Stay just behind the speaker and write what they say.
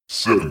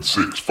Seven,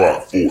 6,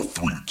 5, 4,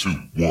 3, 2,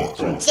 1. You'll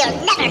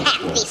never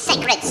have the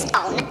sacred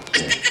stone.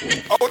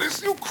 Oh,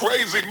 this you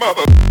crazy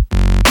mother.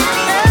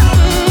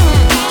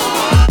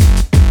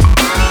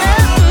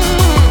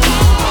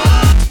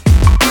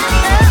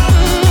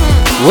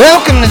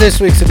 Welcome to this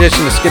week's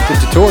edition of Skip the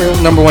Tutorial,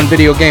 #1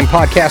 video game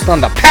podcast on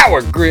the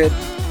Power Grid.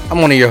 I'm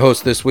one of your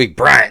hosts this week,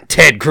 Brian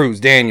Ted Cruz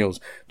Daniels.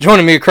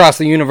 Joining me across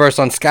the universe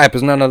on Skype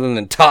is none other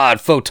than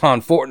Todd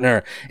Photon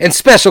Fortner. And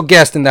special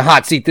guest in the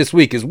hot seat this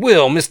week is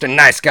Will, Mr.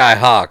 Nice Guy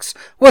Hawks.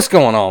 What's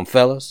going on,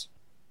 fellas?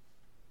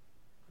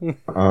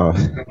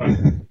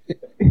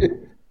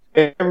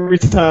 Every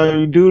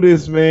time you do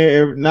this,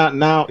 man, not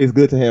now, it's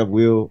good to have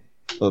Will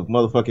of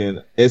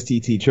motherfucking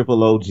STT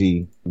Triple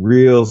OG,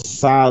 real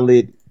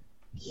solid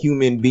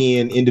human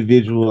being,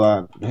 individual.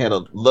 I had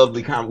a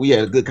lovely we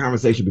had a good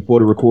conversation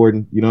before the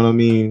recording, you know what I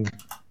mean?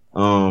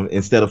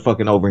 Instead of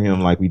fucking over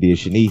him like we did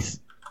Shanice.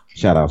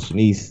 Shout out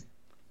Shanice.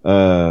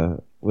 But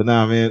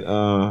nah, man,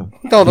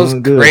 With all those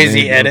good,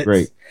 crazy man. edits.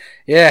 Great.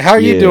 Yeah, how are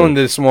you doing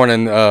this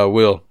morning,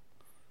 Will?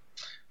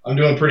 I'm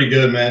doing pretty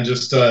good, man.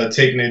 Just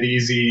taking it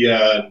easy.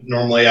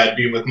 Normally I'd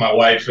be with my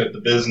wife at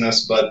the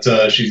business, but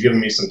she's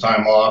giving me some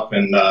time off,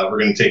 and we're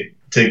going to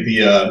take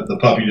the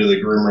puppy to the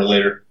groomer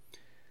later.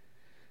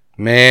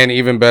 Man,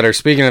 even better.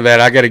 Speaking of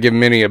that, I got to give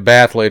Minnie a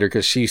bath later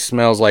because she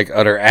smells like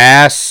utter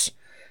ass.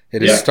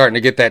 It is starting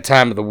to get that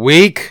time of the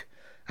week.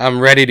 I'm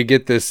ready to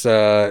get this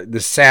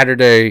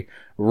Saturday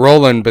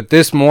rolling. But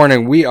this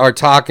morning we are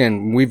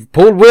talking. We've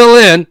pulled Will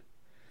in.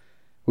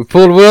 We've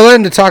pulled Will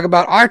in to talk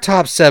about our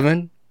top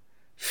 7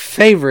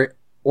 favorite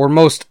or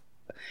most.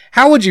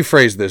 How would you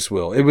phrase this,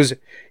 Will?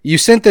 You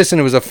sent this and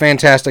it was a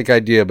fantastic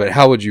idea. But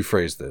how would you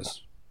phrase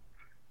this?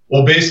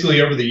 Well,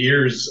 basically, over the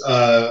years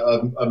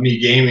of me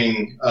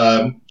gaming,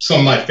 some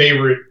of my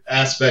favorite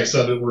aspects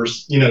of it were,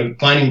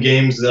 finding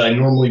games that I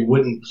normally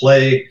wouldn't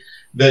play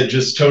that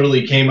just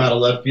totally came out of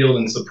left field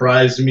and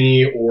surprised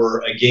me,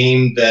 or a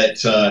game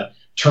that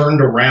turned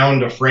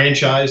around a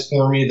franchise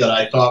for me that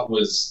I thought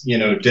was,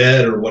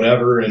 dead or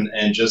whatever,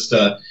 and just,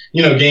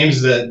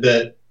 games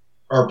that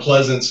are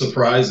pleasant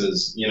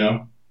surprises,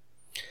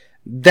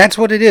 That's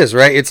what it is,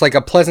 right? It's like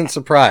a pleasant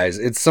surprise.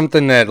 It's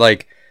something that,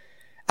 like,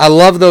 I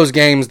love those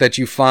games that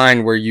you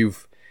find where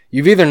you've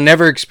either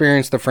never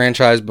experienced the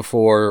franchise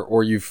before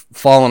or you've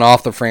fallen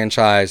off the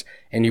franchise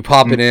and you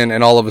pop it in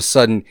and all of a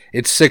sudden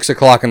it's 6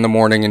 o'clock in the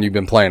morning and you've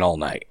been playing all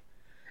night.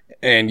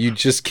 And you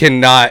just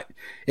cannot.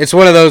 It's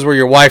one of those where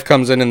your wife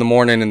comes in the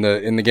morning in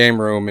the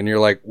game room and you're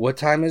like, what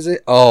time is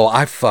it? Oh,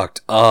 I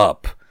fucked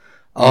up.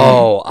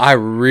 Oh, I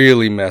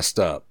really messed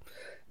up.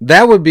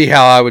 That would be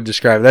how I would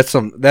describe it. That's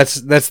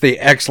the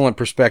excellent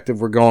perspective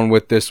we're going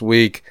with this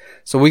week.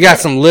 So we got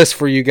some lists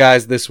for you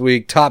guys this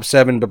week, top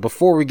 7. But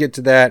before we get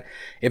to that,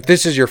 if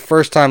this is your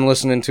first time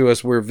listening to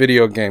us, we're a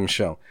video game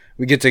show.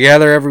 We get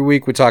together every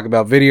week. We talk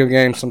about video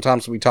games.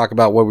 Sometimes we talk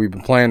about what we've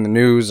been playing, the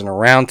news, and a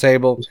round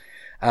table.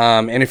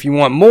 And if you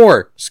want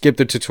more Skip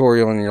the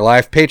Tutorial in your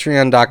life,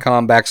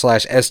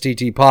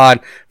 patreon.com/STTpod.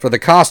 For the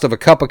cost of a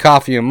cup of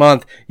coffee a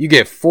month, you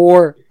get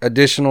 4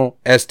 additional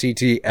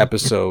STT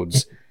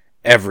episodes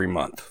every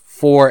month.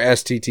 4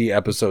 STT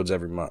episodes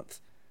every month.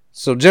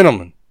 So,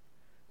 gentlemen,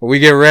 will we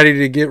get ready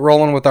to get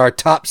rolling with our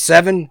top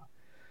 7?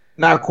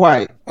 Not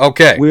quite.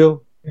 Okay.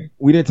 Will,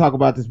 we didn't talk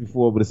about this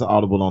before, but it's an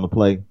audible on the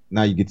play.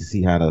 Now you get to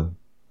see how the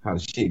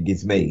shit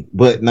gets made.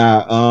 But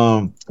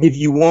now, if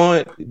you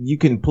want, you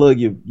can plug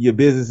your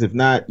business. If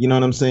not, you know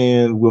what I'm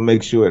saying? We'll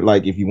make sure,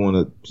 like, if you want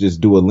to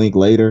just do a link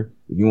later,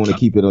 if you want to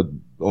keep it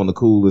on the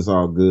cool, it's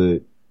all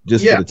good.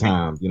 Just for the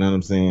time. You know what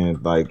I'm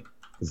saying? Like,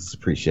 it's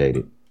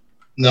appreciated.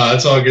 No,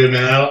 it's all good,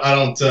 man. I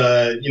don't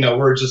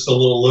we're just a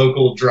little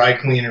local dry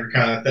cleaner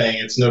kind of thing.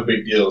 It's no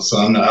big deal, so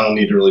I don't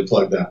need to really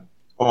plug that.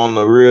 On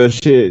the real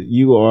shit,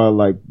 you are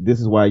like,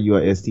 this is why you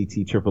are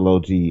STT Triple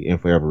OG and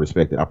forever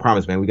respected. I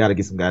promise, man, we got to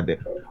get some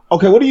goddamn.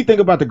 Okay, what do you think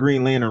about the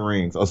Green Lantern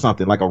rings or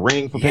something? Like a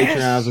ring for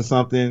Patreons or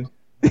something?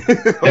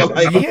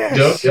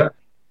 Yes. Yeah.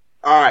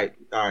 All right.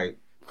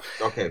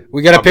 Okay.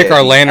 We got to pick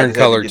our lantern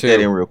color, get too. That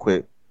in real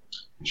quick.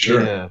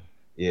 Sure.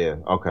 Yeah.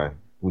 Okay.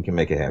 We can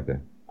make it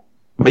happen.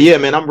 But yeah,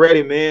 man, I'm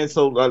ready, man.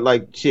 So,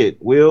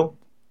 shit, Will,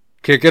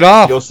 kick it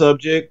off. Your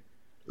subject.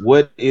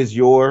 What is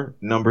your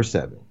number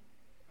 7?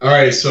 All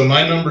right, so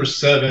my number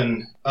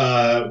 7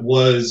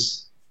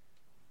 was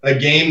a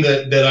game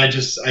that I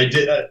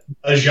did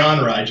a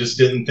genre. I just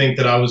didn't think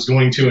that I was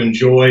going to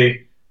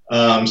enjoy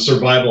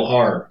survival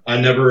horror. I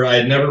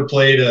had never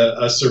played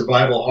a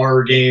survival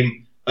horror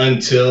game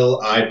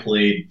until I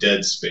played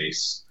Dead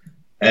Space,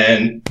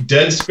 and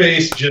Dead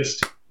Space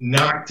just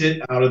knocked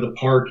it out of the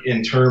park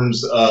in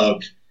terms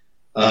of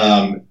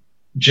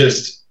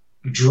just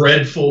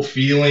dreadful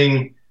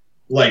feeling,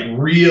 like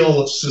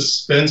real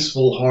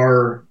suspenseful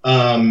horror.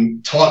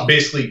 Taught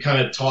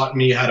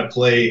me how to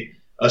play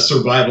a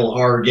survival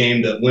horror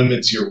game that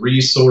limits your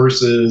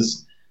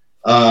resources.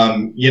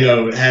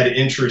 Had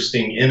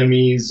interesting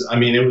enemies. I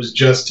mean, it was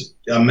just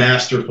a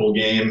masterful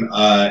game.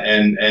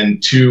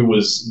 And 2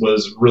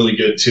 was really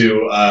good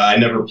too. I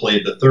never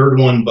played the third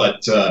one,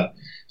 but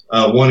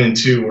 1 and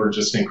 2 were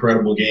just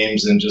incredible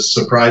games and just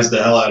surprised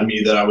the hell out of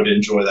me that I would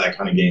enjoy that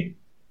kind of game.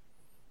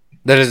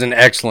 That is an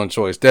excellent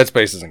choice. Dead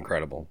Space is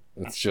incredible.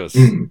 It's just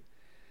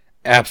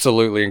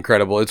absolutely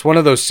incredible. It's one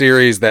of those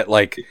series that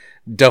like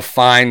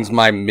defines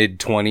my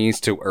mid-20s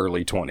to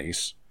early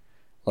 20s.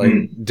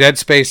 Like Dead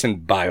Space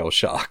and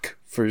BioShock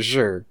for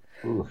sure.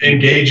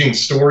 Engaging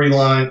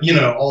storyline,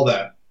 all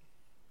that.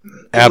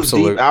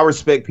 Absolutely. I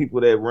respect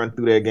people that run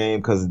through that game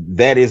because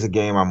that is a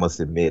game I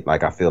must admit,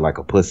 like I feel like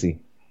a pussy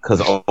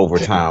because over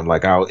time,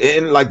 like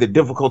the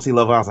difficulty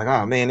level, I was like,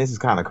 oh man, this is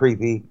kind of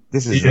creepy.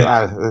 This is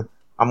I'm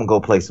gonna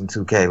go play some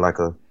 2K like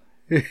a.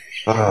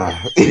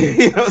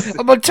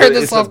 I'm gonna turn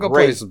this off. Go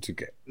play some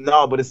 2K.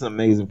 No, but it's an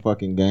amazing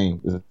fucking game.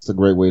 It's a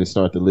great way to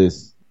start the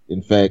list.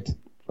 In fact,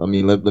 I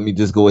mean, let me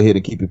just go ahead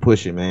and keep it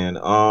pushing, man.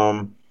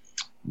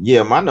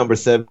 Yeah, my number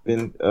 7,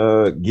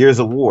 Gears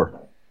of War.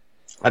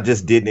 I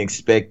just didn't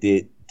expect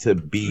it to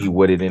be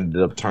what it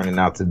ended up turning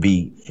out to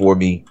be for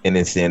me in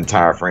its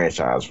entire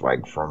franchise,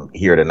 like from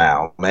here to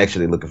now. I'm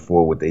actually looking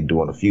forward to what they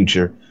do in the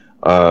future.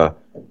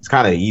 It's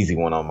kind of an easy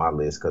one on my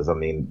list because I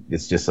mean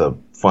it's just a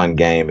fun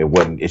game.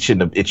 Maybe it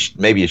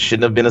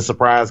shouldn't have been a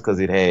surprise because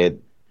it had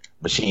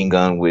machine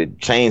gun with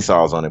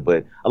chainsaws on it,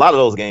 but a lot of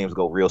those games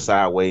go real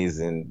sideways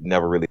and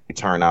never really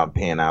pan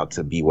out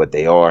to be what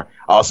they are.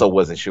 I also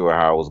wasn't sure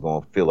how I was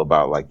going to feel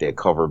about like that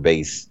cover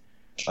based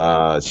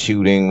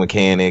shooting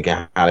mechanic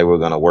and how they were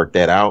going to work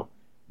that out,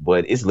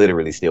 but it's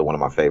literally still one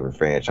of my favorite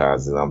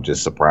franchises. I'm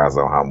just surprised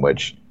on how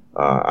much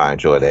I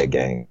enjoy that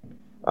game.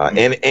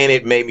 And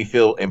it made me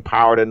feel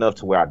empowered enough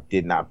to where I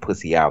did not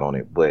pussy out on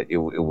it, but it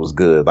was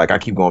good. Like I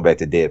keep going back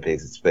to Dead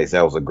Space.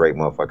 That was a great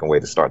motherfucking way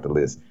to start the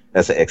list.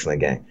 That's an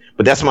excellent game.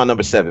 But that's my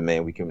number 7,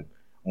 man. We can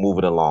move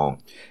it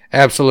along.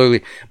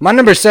 Absolutely. My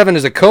number 7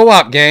 is a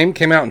co-op game.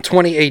 Came out in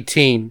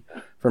 2018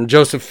 from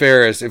Joseph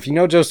Fares. If you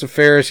know Joseph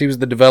Fares, he was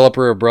the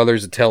developer of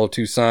Brothers: A Tale of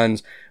Two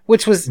Sons,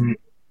 which was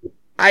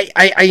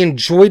I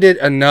enjoyed it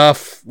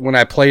enough when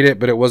I played it,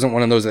 but it wasn't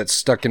one of those that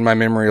stuck in my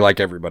memory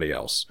like everybody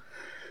else.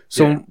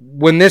 So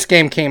when this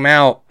game came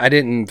out, I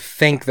didn't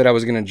think that I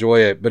was going to enjoy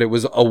it, but it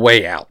was a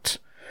way out.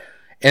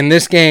 And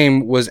this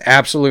game was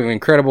absolutely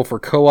incredible for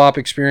co-op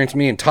experience.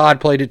 Me and Todd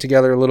played it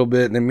together a little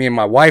bit, and then me and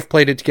my wife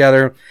played it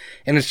together.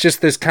 And it's just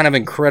this kind of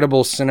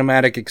incredible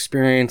cinematic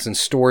experience and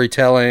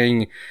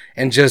storytelling.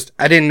 And just,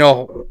 I didn't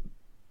know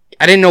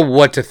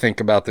what to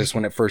think about this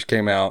when it first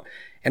came out.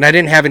 And I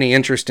didn't have any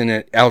interest in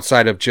it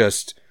outside of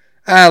just,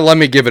 let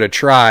me give it a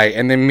try.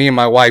 And then me and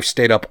my wife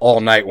stayed up all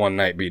night one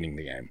night beating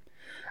the game.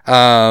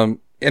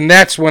 And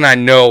that's when I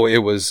know it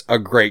was a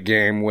great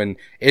game, when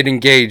it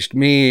engaged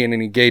me and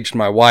it engaged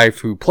my wife,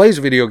 who plays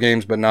video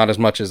games, but not as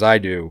much as I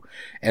do.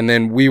 And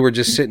then we were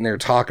just sitting there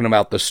talking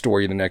about the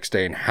story the next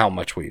day and how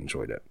much we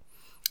enjoyed it.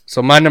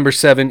 So my number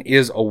 7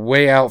 is A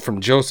Way Out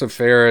from Joseph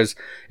Fares.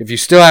 If you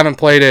still haven't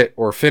played it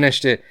or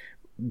finished it,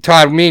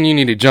 Todd, me and you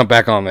need to jump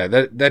back on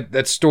that.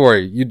 That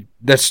story,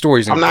 that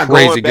story's crazy good. I'm not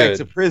going back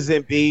to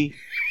prison, B.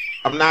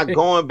 I'm not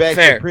going back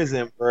to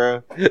prison,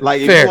 bro. Like,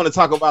 if you want to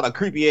talk about a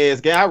creepy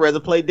ass game, I'd rather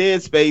play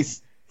Dead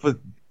Space for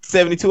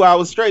 72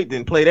 hours straight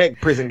than play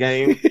that prison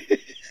game.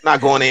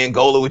 Not going to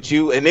Angola with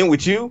you, and then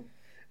with you,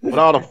 with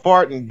all the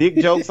fart and dick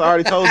jokes I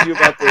already told you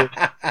about the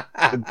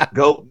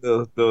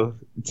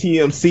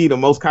TMC, the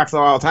most cocks of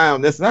all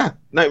time. That's not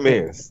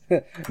nightmares.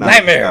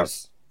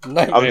 Nightmares.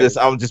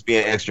 I'm just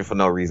being extra for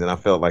no reason. I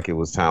felt like it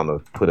was time to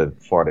put a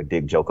fart or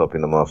dick joke up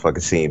in the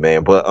motherfucking scene,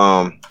 man. But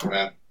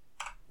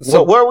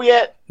so where are we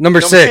at?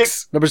 Number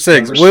six. Number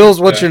six.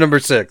 Wills, what's your number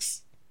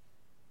 6?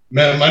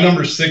 Man, my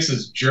number 6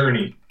 is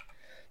Journey.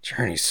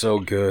 Journey's so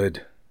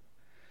good.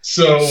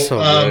 So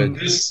good.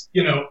 This,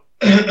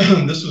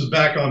 this was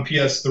back on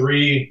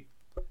PS3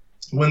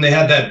 when they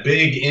had that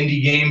big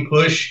indie game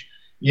push.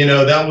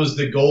 That was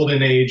the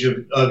golden age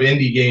of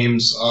indie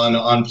games on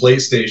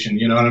PlayStation.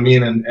 You know what I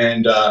mean?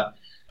 And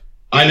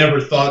I never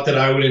thought that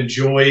I would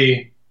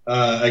enjoy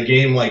a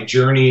game like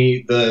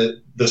Journey,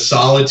 the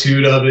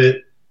solitude of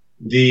it.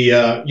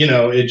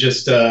 It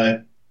just, I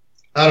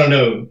don't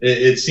know.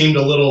 It seemed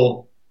a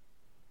little,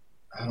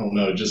 I don't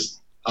know, just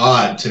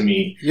odd to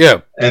me.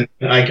 Yeah. And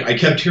I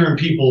kept hearing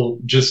people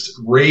just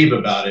rave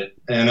about it.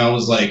 And I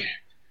was like,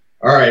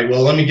 all right,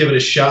 well, let me give it a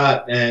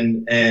shot.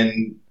 And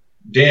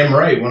damn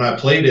right, when I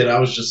played it, I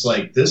was just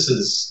like, this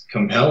is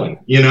compelling.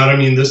 You know what I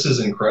mean? This is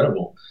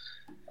incredible.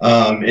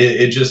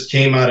 It just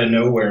came out of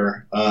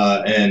nowhere,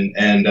 and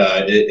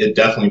it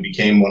definitely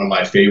became one of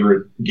my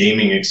favorite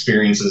gaming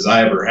experiences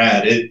I ever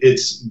had.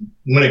 It's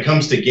when it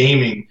comes to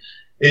gaming,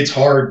 it's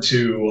hard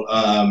to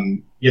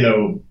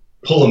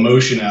pull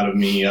emotion out of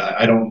me.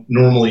 I don't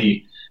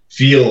normally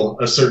feel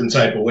a certain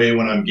type of way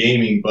when I'm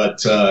gaming,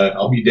 but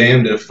I'll be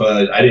damned if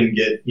I didn't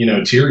get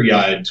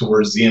teary-eyed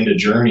towards the end of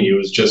Journey. It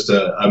was just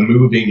a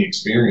moving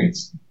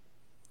experience.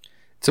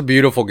 It's a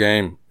beautiful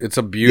game. It's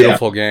a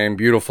beautiful game.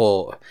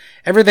 Beautiful.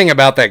 Everything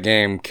about that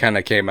game kind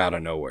of came out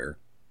of nowhere.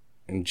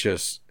 And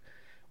just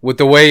with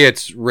the way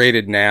it's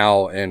rated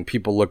now and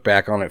people look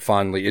back on it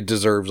fondly, it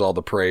deserves all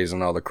the praise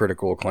and all the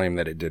critical acclaim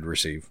that it did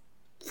receive.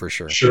 For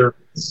sure. Sure.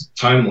 It's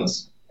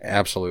timeless.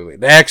 Absolutely.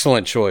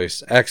 Excellent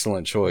choice.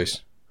 Excellent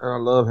choice. I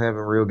love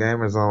having real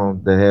gamers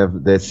on that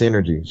have that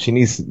synergy. She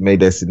needs to make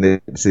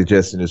that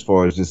suggestion as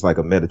far as just like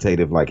a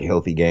meditative, like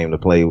healthy game to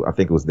play. I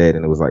think it was that,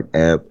 and it was like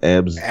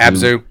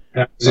Abzu.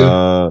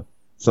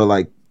 So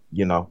like,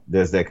 you know,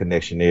 there's that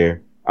connection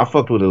there. I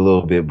fucked with it a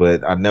little bit,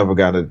 but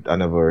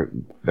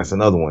that's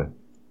another one.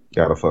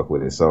 Gotta fuck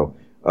with it. So,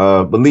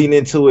 but leading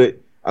into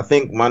it, I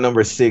think my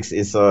number 6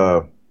 is,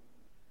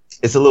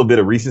 it's a little bit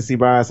of recency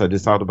bias. I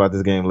just talked about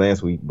this game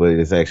last week, but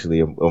it's actually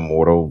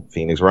Immortal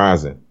Phoenix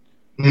Rising.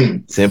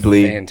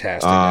 Simply,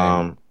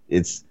 fantastic.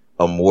 It's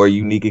a more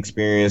unique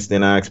experience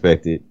than I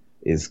expected.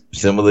 It's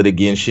similar to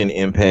Genshin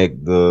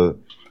Impact, the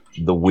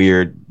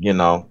weird, you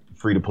know,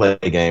 free to play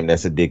game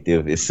that's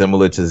addictive. It's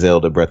similar to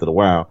Zelda Breath of the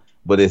Wild,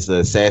 but it's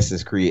the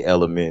Assassin's Creed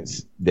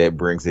elements that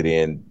brings it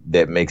in,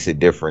 that makes it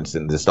different,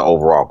 and just the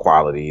overall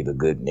quality, the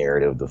good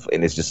narrative,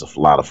 and it's just a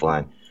lot of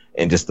fun.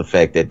 And just the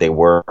fact that they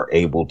were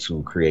able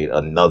to create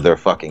another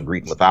fucking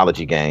Greek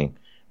mythology game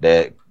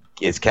that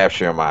is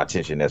capturing my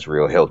attention, that's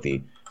real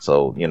healthy.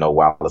 So, you know,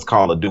 while it's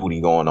Call of Duty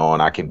going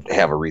on, I can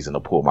have a reason to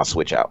pull my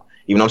Switch out.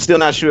 Even though I'm still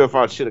not sure if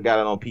I should have got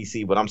it on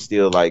PC, but I'm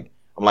still like,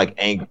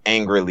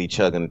 angrily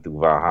chugging through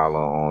Valhalla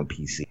on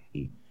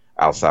PC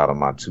outside of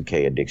my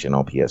 2K addiction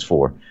on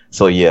PS4.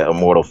 So yeah,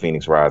 Immortal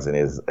Phoenix Rising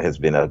has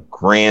been a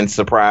grand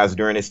surprise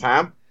during this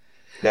time.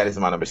 That is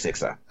my number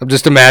 6. I'm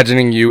just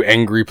imagining you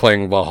angry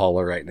playing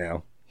Valhalla right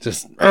now.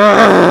 Just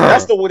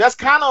that's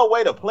kind of a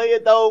way to play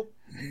it though.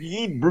 You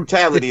need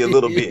brutality a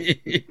little bit.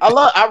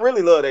 I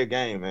really love that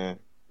game, man.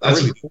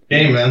 That's a good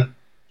game, man.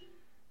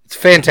 It's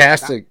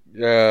fantastic.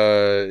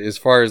 As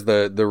far as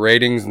the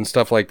ratings and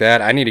stuff like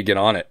that, I need to get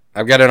on it.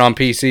 I've got it on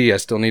PC. I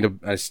still need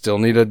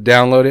to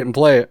download it and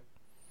play it.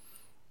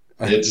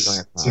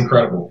 It's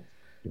incredible.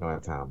 You don't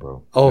have time,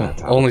 bro.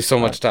 Only so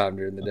much time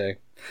during the day.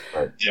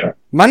 Right. Yeah.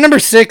 My number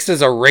 6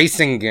 is a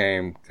racing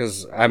game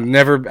because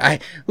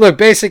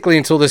basically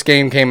until this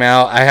game came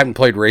out, I hadn't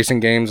played racing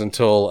games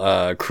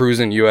until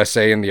Cruising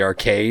USA in the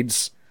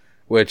arcades,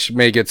 which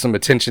may get some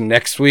attention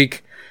next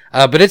week.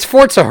 But it's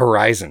Forza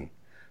Horizon.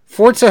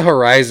 Forza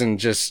Horizon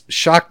just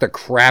shocked the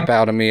crap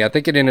out of me. I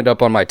think it ended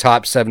up on my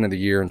top 7 of the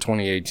year in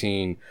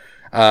 2018,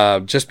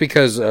 just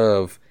because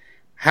of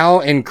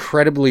how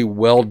incredibly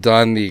well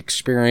done the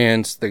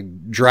experience, the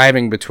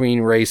driving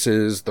between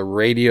races, the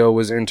radio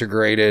was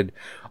integrated,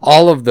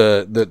 all of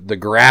the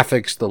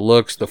graphics, the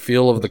looks, the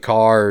feel of the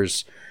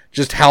cars,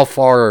 just how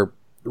far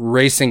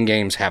racing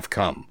games have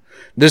come.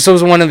 This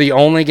was one of the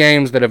only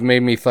games that have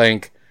made me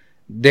think,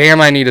 damn,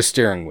 I need a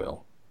steering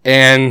wheel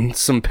and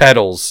some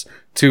pedals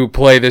to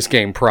play this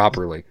game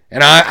properly.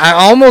 And I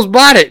almost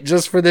bought it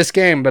just for this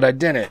game, but I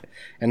didn't.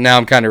 And now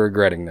I'm kind of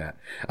regretting that.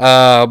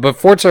 But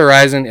Forza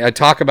Horizon, I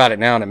talk about it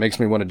now and it makes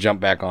me want to jump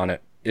back on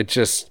it.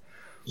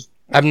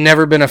 I've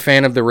never been a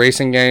fan of the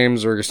racing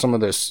games or some of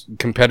the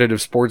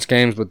competitive sports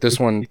games, but this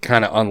one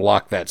kind of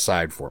unlocked that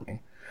side for me.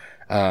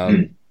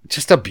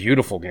 Just a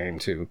beautiful game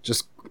too.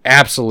 Just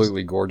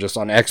absolutely gorgeous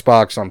on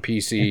Xbox, on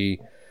PC.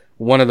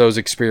 One of those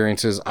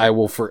experiences I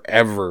will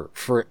forever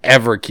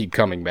keep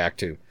coming back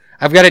to.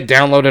 I've got it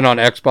downloaded on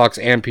Xbox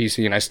and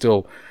PC, and I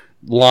still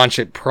launch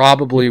it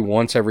probably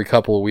once every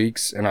couple of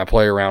weeks, and I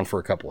play around for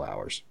a couple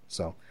hours.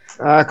 So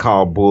I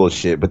call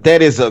bullshit, but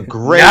that is a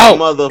great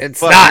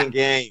motherfucking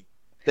game.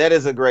 That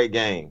is a great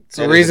game. It's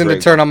a reason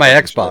to turn on my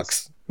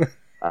Xbox.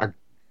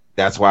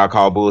 That's why I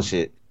call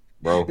bullshit,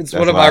 bro. It's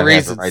one of my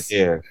reasons. Right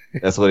there.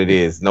 That's what it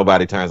is.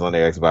 Nobody turns on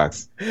their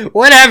Xbox.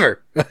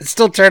 Whatever. I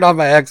still turn on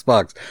my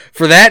Xbox.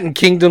 For that and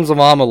Kingdoms of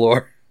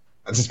Amalur.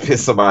 I just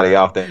pissed somebody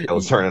off that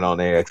was turning on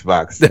their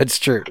Xbox. That's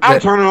true.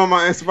 I'm turning on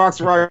my Xbox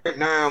right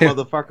now,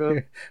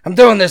 motherfucker. I'm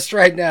doing this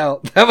right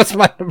now. That was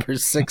my number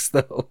 6,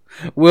 though.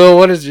 Will,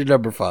 what is your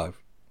number 5?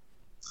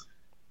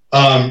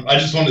 I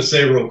just wanted to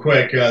say real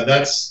quick,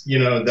 that's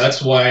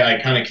why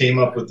I kind of came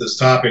up with this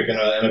topic, and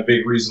a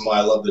big reason why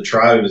I love the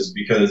Tribe is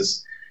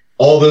because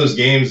all those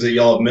games that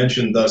y'all have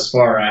mentioned thus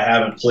far, I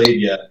haven't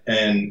played yet,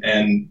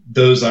 and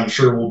those I'm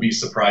sure will be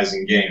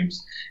surprising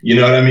games. You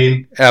know what I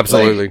mean?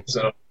 Absolutely.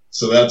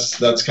 So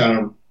that's kind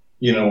of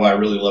why I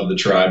really love the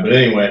Tribe. But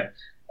anyway,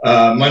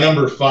 my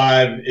number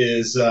 5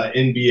 is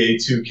NBA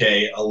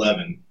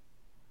 2K11.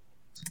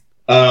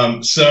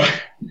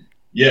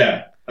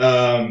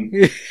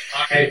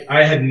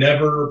 I had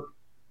never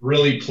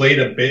really played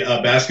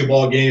a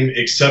basketball game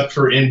except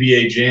for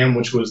NBA Jam,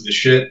 which was the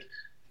shit.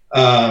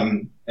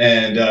 I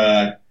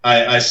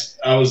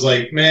was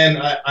like, man,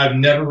 I've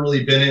never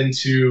really been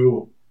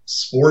into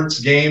sports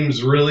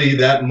games really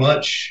that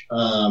much.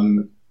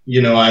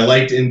 I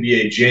liked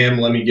NBA Jam.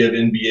 Let me give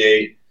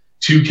NBA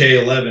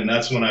 2K11.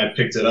 That's when I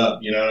picked it up.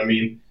 You know what I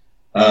mean?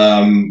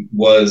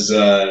 Was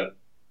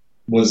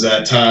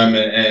that time,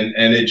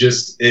 and it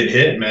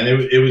hit, man.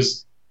 It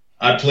was.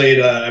 I played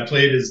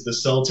as the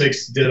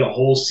Celtics. Did a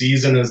whole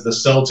season as the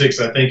Celtics.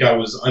 I think I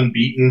was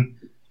unbeaten.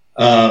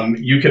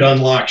 You could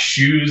unlock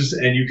shoes,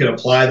 and you could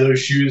apply those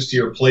shoes to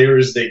your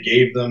players that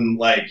gave them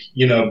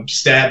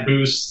stat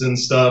boosts and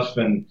stuff,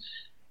 and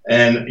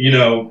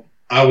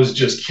I was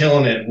just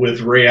killing it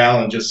with Ray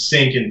Allen, just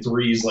sinking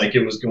threes like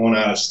it was going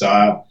out of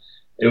style.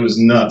 It was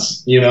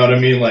nuts. You know what I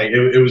mean? Like,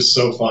 it was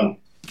so fun.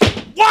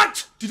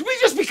 What? Did we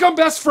just become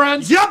best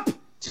friends? Yep.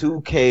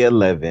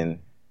 2K11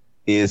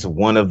 is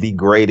one of the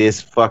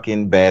greatest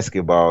fucking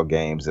basketball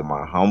games, in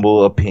my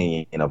humble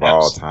opinion, of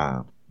all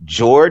time.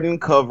 Jordan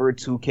covered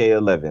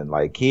 2K11.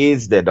 Like,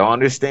 kids that don't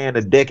understand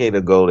a decade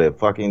ago that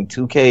fucking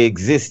 2K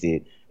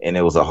existed, and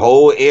there was a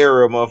whole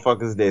era of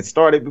motherfuckers that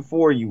started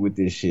before you with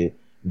this shit.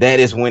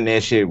 That is when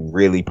that shit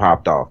really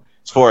popped off.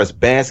 As far as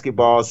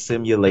basketball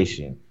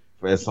simulation,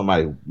 for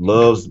somebody who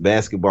loves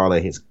basketball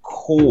at his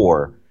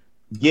core,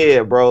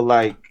 yeah, bro,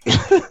 like,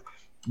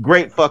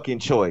 great fucking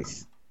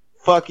choice.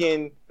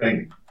 Fucking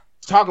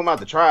talking about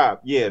the Tribe,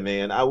 yeah,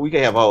 man.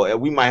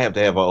 We might have to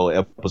have a whole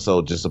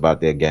episode just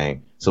about that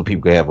game, so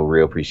people can have a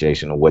real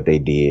appreciation of what they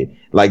did.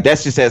 Like,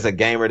 that's just as a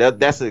gamer.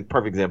 That's a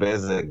perfect example.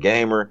 As a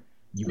gamer,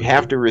 you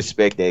have to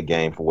respect that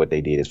game for what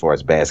they did as far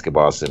as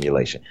basketball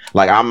simulation.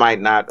 Like, I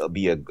might not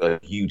be a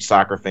huge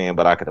soccer fan,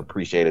 but I could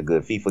appreciate a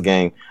good FIFA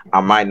game.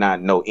 I might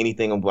not know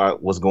anything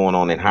about what's going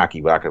on in hockey,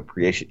 but I could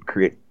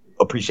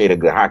appreciate a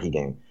good hockey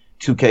game.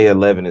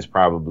 2K11 is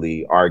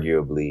probably,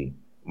 arguably,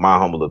 my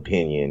humble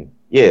opinion.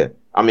 Yeah,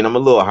 I mean, I'm a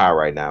little high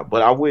right now,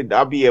 but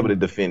I'll be able to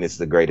defend it's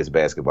the greatest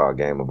basketball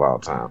game of all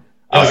time.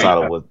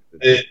 Masterful.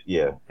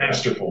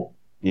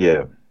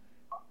 Yeah.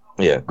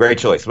 Yeah, great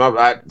choice.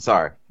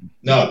 Sorry.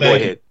 No, go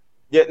ahead.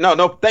 Yeah,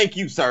 no, thank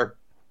you, sir.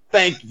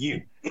 Thank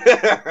you.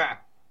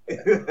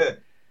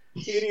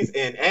 Titties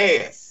and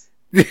ass.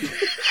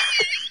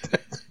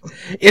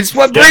 It's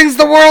what brings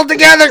the world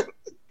together.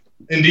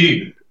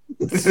 Indeed.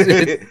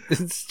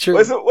 It's true.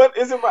 What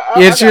is it?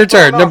 It's your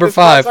turn, number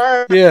 5.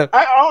 Yeah.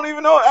 I don't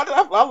even know.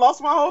 I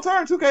lost my whole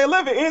turn.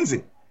 2K11 ends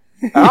it.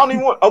 I don't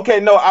even want. Okay,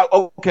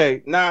 no.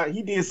 Nah,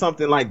 he did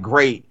something like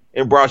great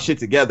and brought shit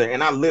together,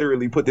 and I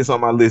literally put this on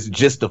my list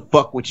just to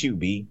fuck with you,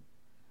 B.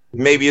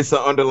 Maybe it's an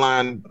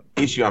underlying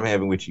issue I'm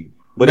having with you,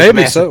 but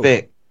maybe it's Mass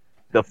Effect,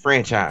 the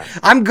franchise.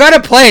 I'm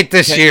gonna play it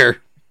this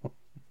year.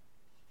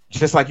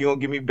 Just like you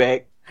gonna give me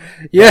back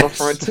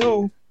Battlefront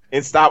 2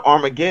 and stop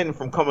Armageddon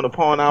from coming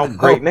upon our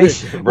great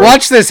nation. Bro.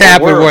 Watch this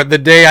happen. The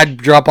day I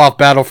drop off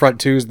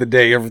Battlefront 2 is the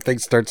day everything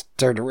starts to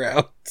turn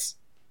around.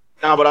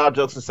 No, but all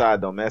jokes aside,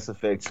 though, Mass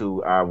Effect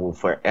 2, I will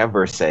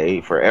forever say,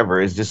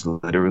 is just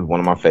literally one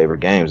of my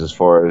favorite games as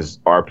far as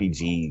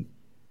RPG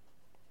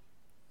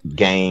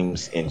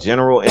games in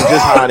general, and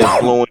just how it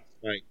influenced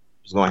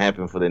what's going to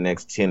happen for the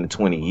next 10 to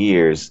 20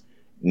 years.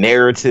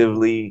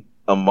 Narratively,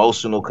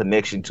 emotional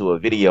connection to a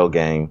video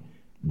game,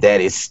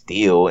 that is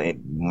still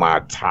in my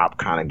top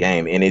kind of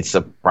game. And it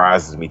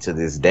surprises me to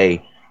this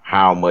day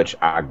how much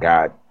I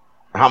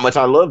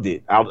loved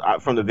it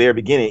from the very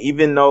beginning.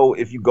 Even though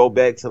if you go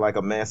back to like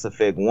a Mass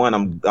Effect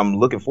 1, I'm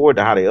looking forward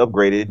to how they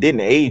upgraded. It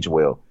didn't age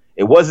well.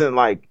 It wasn't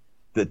like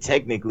the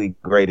technically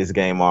greatest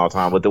game of all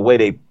time, but the way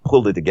they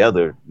pulled it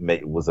together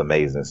was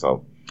amazing.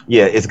 So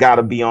yeah, it's got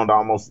to be on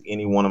almost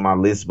any one of my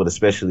lists, but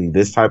especially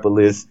this type of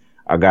list,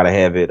 I got to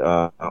have it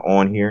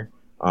on here.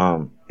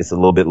 It's a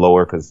little bit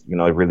lower because, it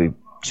really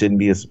shouldn't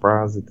be a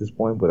surprise at this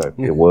point, but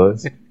it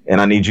was.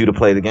 And I need you to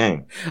play the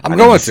game. I'm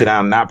going to sit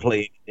down and not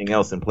play anything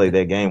else and play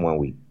that game one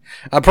week.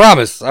 I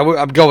promise.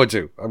 I'm going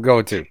to.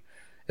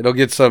 It'll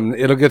get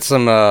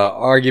some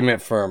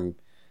argument from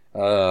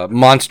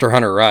Monster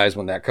Hunter Rise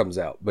when that comes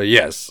out. But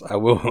yes, I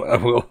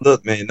will.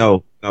 Look, man,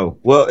 no.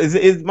 Well,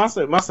 is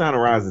Monster Hunter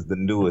Rise is the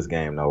newest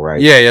game, though, right?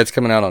 Yeah, it's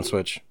coming out on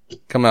Switch.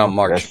 Coming out in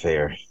March.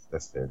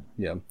 That's fair.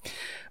 Yeah.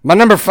 My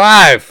number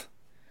 5.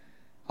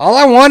 All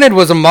I wanted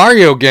was a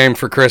Mario game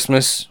for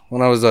Christmas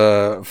when I was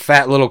a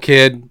fat little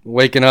kid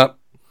waking up,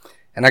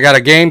 and I got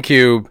a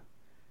GameCube,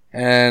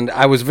 and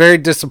I was very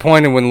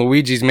disappointed when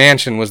Luigi's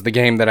Mansion was the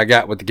game that I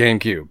got with the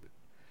GameCube,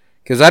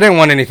 because I didn't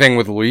want anything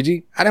with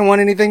Luigi. I didn't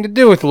want anything to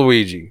do with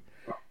Luigi.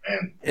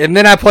 And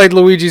then I played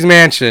Luigi's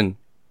Mansion,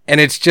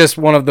 and it's just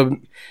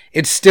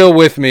it's still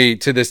with me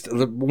to this,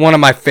 one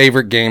of my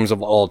favorite games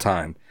of all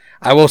time.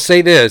 I will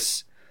say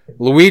this,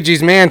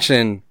 Luigi's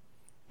Mansion,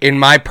 in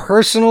my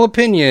personal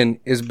opinion,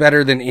 is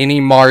better than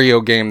any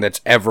Mario game that's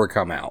ever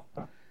come out.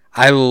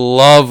 I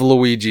love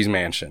Luigi's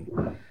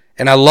Mansion.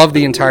 And I love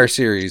the entire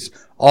series.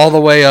 All the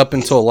way up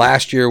until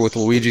last year with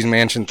Luigi's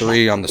Mansion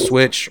 3 on the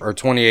Switch, or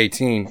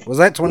 2018. Was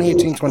that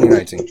 2018,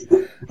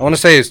 2019? I want to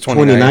say it's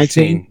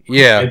 2019.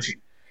 Yeah.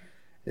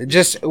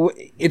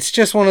 It's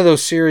just one of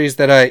those series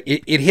that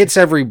it hits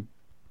every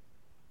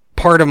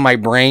part of my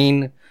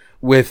brain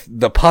with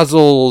the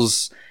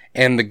puzzles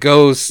and the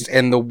ghosts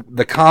and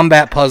the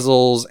combat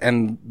puzzles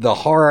and the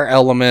horror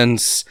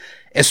elements,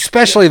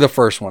 especially the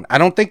first one. I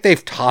don't think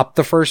they've topped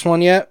the first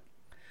one yet,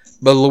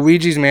 but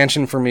Luigi's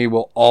Mansion for me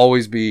will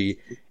always be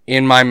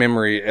in my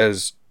memory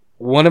as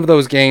one of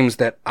those games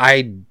that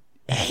I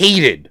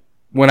hated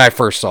when I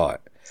first saw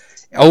it.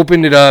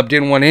 Opened it up,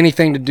 didn't want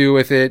anything to do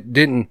with it,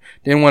 didn't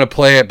want to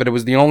play it, but it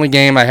was the only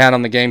game I had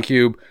on the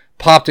GameCube,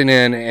 popped it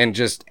in, and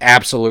just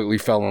absolutely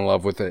fell in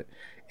love with it.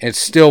 It's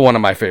still one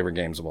of my favorite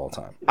games of all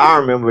time. I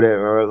remember that,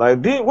 bro.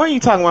 Like, weren't you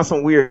talking about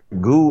some weird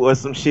goo or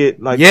some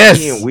shit? Like, Yes.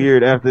 being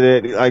weird after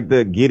that, like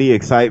the giddy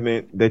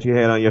excitement that you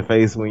had on your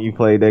face when you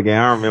played that game.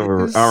 I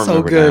remember. It's I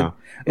remember so good. now.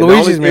 And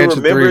Luigi's the only-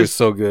 Mansion 3 was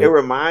so good. It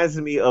reminds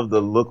me of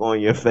the look on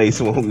your face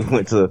when we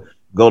went to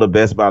go to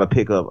Best Buy to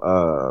pick up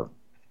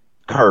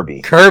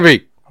Kirby.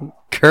 Kirby.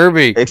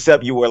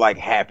 Except you were like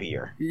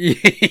happier.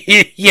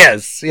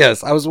 Yes.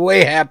 I was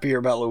way happier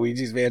about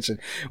Luigi's Mansion.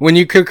 When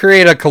you could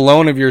create a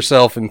clone of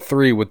yourself in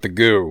 3 with the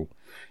goo,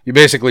 you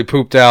basically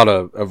pooped out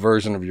a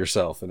version of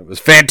yourself, and it was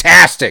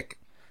fantastic.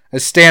 I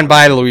stand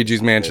by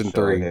Luigi's Mansion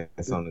 3. It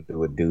had something to do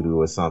with doo-doo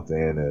or something.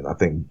 And I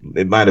think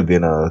it might have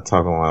been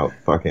talking about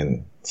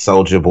fucking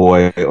Soldier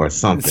Boy or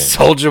something.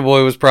 Soldier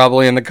Boy was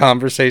probably in the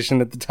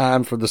conversation at the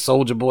time for the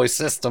Soldier Boy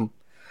system.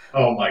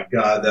 Oh my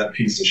god, that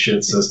piece of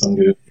shit system,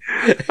 dude.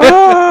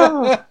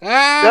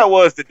 That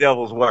was the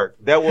devil's work.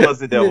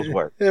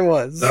 It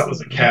was. That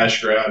was a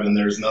cash grab, and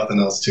there's nothing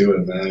else to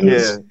it, man. It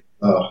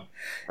was,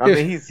 I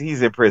mean,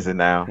 he's in prison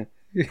now.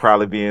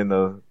 Probably being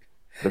the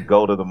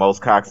GOAT of the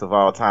most cocks of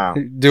all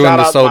time. Doing Shout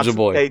the out Soldier my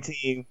Boy 2K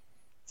team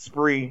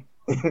spree.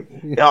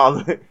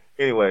 Y'all.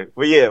 Anyway,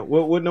 but yeah,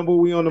 what number are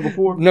we on? Number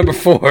 4. Number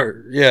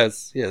 4.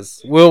 Yes.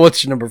 Will,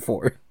 what's your number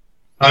 4?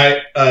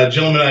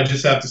 Gentlemen, I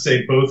just have to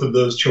say both of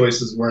those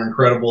choices were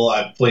incredible.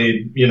 I've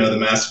played, the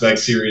Mass Effect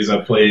series.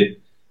 I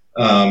played,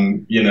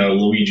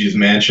 Luigi's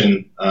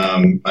Mansion.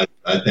 I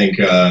think,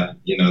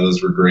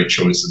 those were great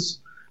choices.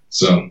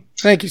 So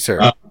Thank you,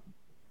 sir.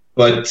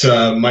 But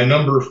my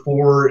number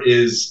 4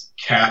 is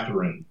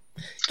Catherine.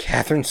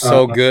 Catherine's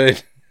so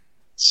good.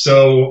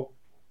 So,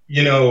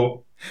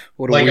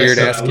 What a like I weird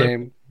said, ass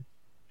game.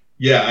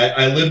 Yeah,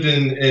 I lived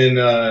in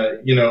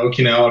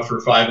Okinawa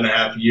for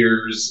 5.5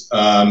 years.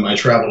 I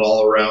traveled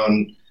all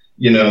around,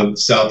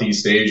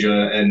 Southeast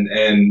Asia, and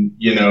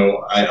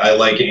I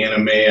like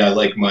anime. I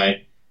like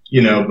my,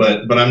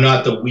 but I'm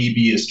not the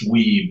weebiest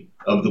weeb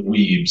of the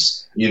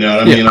weebs. You know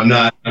what I mean?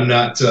 I'm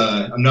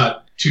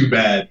not too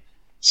bad.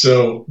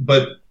 So,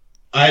 but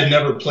I had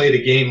never played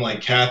a game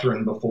like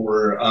Catherine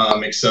before,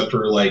 except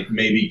for like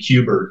maybe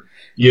Cubert.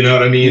 You know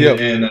what I mean? Yep.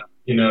 And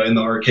in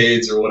the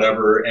arcades or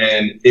whatever,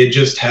 and it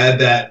just had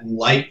that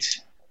light,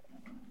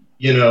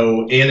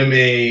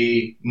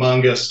 anime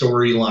manga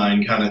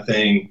storyline kind of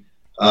thing.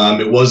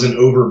 It wasn't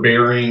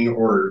overbearing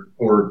or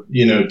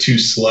too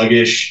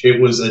sluggish. It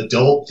was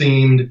adult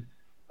themed.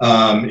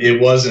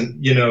 It wasn't,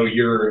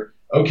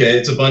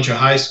 it's a bunch of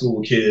high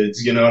school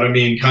kids, you know what I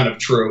mean, kind of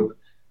trope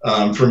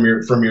from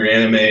your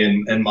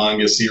anime and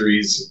manga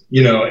series.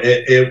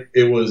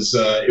 It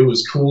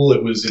was cool.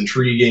 It was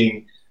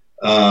intriguing.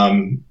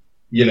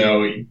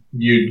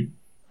 You'd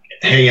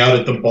hang out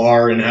at the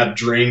bar and have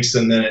drinks,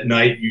 and then at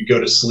night you'd go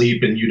to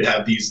sleep and you'd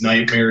have these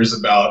nightmares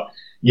about,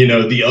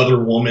 the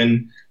other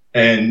woman.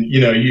 And,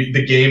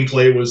 the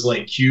gameplay was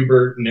like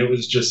Cubert, and it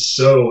was just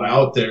so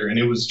out there. And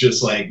it was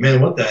just like,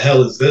 man, what the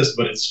hell is this?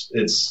 But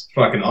it's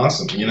fucking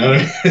awesome.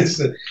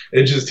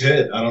 It just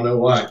hit. I don't know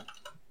why.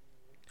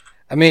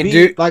 I mean,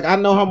 dude, like, I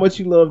know how much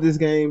you love this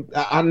game.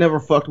 I never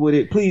fucked with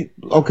it. Please,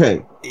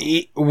 okay.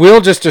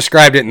 Will just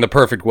described it in the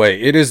perfect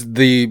way. It is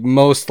the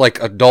most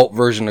like adult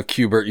version of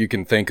Cubert you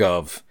can think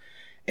of,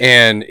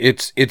 and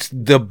it's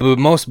the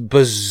most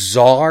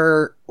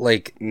bizarre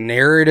like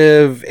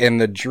narrative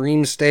and the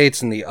dream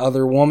states and the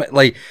other woman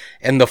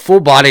and the full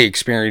body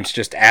experience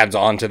just adds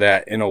on to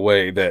that in a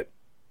way that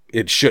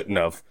it shouldn't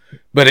have,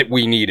 but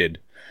we needed.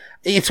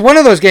 It's one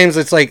of those games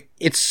that's like,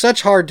 it's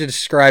such hard to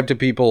describe to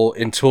people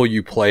until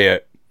you play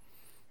it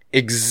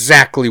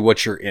exactly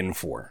what you're in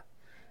for.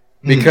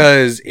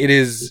 Because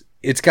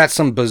it's got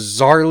some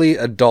bizarrely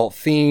adult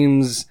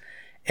themes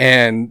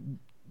and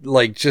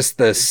like just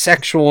the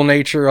sexual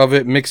nature of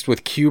it mixed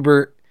with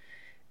Cubert.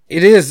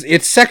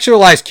 It's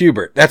sexualized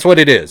Cubert. That's what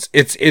it is.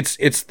 It's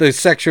the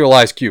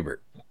sexualized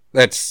Cubert.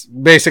 That's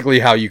basically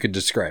how you could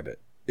describe it.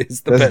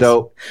 It's the That's best.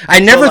 dope. I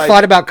never like,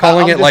 thought about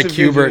calling I'm it like just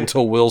Cubert envisioning-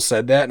 until Will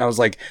said that, and I was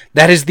like,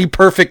 that is the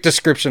perfect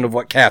description of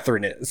what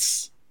Catherine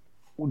is.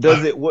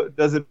 Does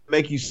it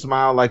make you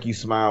smile like you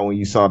smile when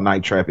you saw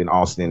Night Trap in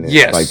Austin?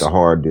 Yes. Like the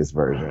hard disc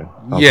version.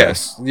 Okay.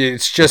 Yes,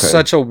 it's just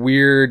such a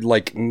weird,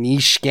 like,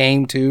 niche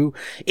game, too.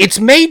 It's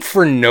made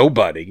for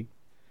nobody,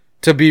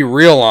 to be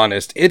real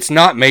honest. It's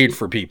not made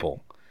for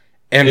people.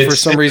 And for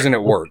some reason,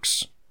 it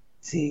works.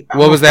 See,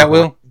 What was that,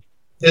 Will?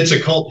 It's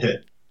a cult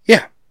hit.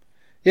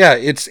 Yeah,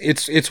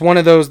 it's one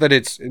of those that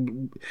it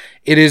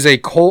is a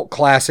cult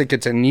classic.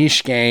 It's a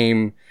niche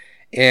game,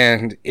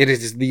 and it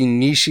is the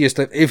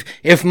nichiest.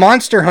 If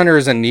Monster Hunter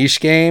is a niche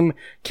game,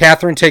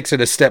 Catherine takes it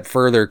a step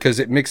further because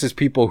it mixes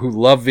people who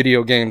love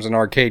video games and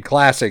arcade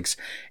classics,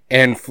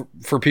 and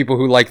for people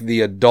who like the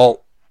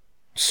adult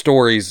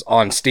stories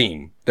on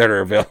Steam that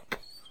are available.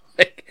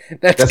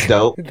 That's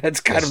dope. That's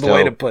kind of the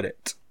way to put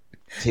it.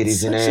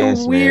 Titties and Such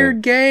ass, a weird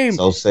man. game.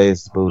 So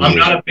says booty. I'm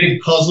not a big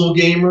puzzle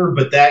gamer,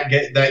 but that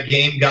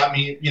game got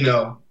me,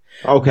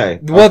 Okay.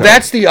 Well, okay.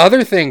 that's the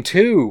other thing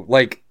too.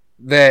 Like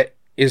that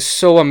is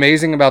so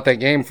amazing about that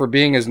game for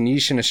being as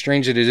niche and as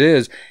strange as it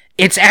is.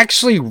 It's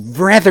actually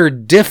rather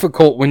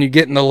difficult when you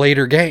get in the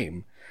later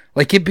game.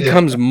 Like, it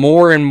becomes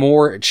more and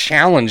more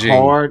challenging.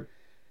 Hard.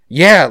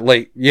 Yeah,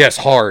 like, yes,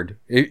 hard.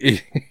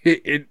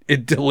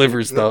 It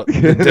delivers the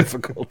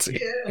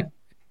difficulty. Yeah.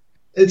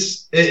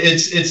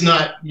 It's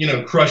not,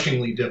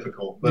 crushingly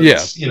difficult, but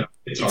Yeah.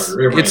 it's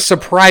harder. It's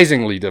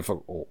surprisingly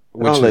difficult.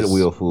 Don't let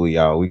Will fool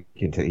y'all. We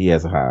can tell he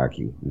has a high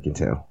IQ. We can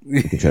tell.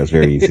 We can tell it's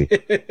very easy.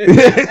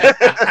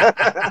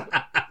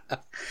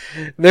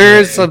 There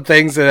is some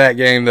things in that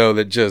game though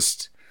that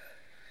just,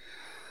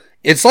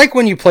 it's like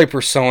when you play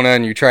Persona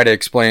and you try to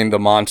explain the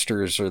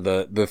monsters or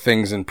the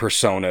things in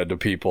Persona to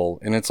people,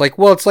 and it's like,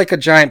 well, it's like a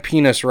giant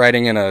penis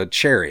riding in a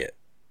chariot,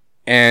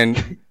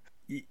 and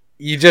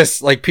you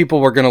just, like,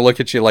 people were gonna look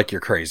at you like you're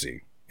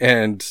crazy.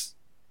 And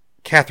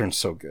Catherine's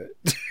so good.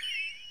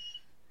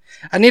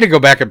 I need to go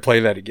back and play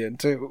that again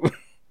too.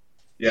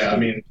 Yeah, I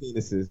mean,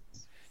 Penises.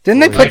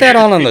 Didn't they put that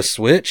on the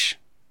Switch?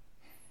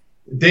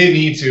 they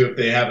need to if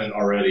they haven't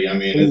already. I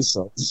mean,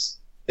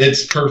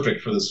 it's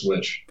perfect for the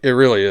Switch. It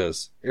really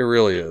is. It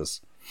really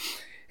is.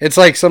 It's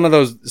like some of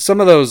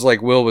those,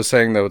 like Will was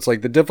saying though, it's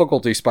like the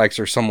difficulty spikes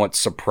are somewhat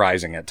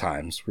surprising at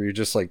times, where you're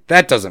just like,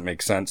 that doesn't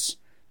make sense,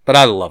 but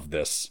I love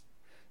this.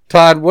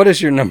 Todd, what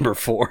is your number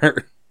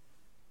 4?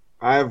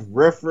 I've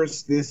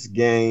referenced this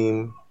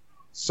game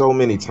so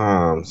many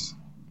times,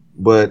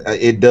 but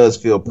it does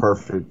feel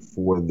perfect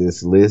for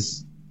this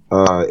list,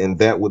 and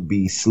that would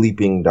be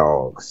Sleeping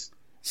Dogs.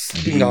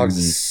 Sleeping Dogs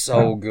is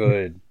so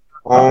good.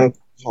 Hong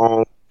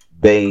Kong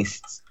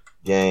based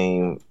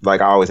game.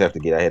 Like, I always have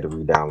to I had to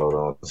re-download it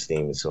on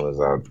Steam as soon as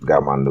I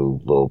got my new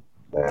little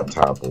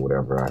laptop or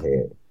whatever I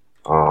had.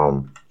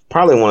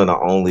 Probably one of the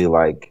only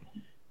like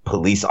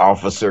police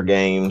officer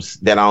games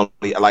that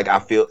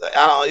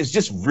it's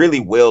just really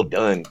well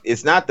done.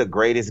 It's not the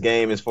greatest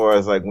game as far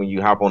as like when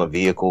you hop on a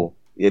vehicle.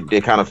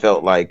 It kind of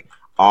felt like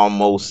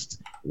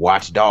almost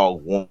Watch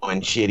Dog 1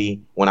 shitty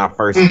when I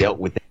first dealt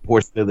with that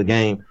portion of the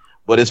game.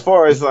 But as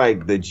far as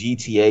like the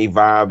GTA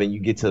vibe, and you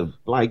get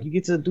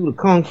to do the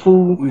kung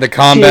fu, the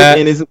combat,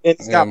 and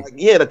it's got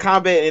the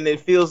combat, and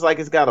it feels like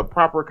it's got a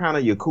proper kind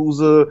of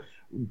Yakuza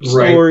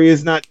story.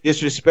 Is not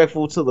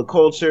disrespectful to the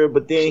culture,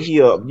 but then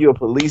you're a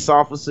police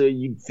officer.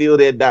 You feel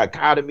that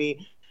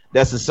dichotomy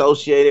that's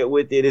associated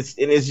with it.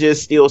 It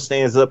just still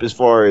stands up as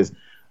far as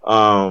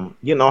how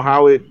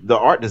the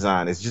art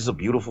design is just a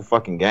beautiful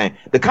fucking game.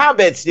 The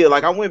combat still,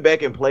 like, I went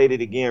back and played it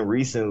again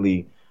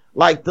recently.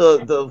 Like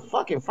the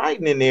fucking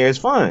fighting in there is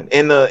fun,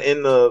 and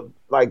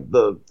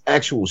the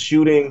actual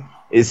shooting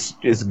is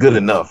good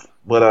enough.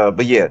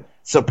 But yeah,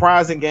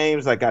 surprising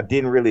games. Like, I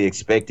didn't really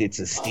expect it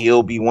to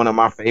still be one of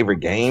my favorite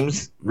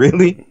games.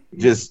 Really,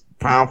 just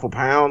pound for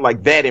pound,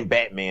 like that and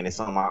Batman is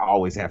something I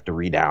always have to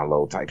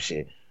re-download type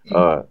shit.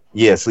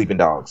 Yeah, Sleeping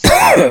Dogs,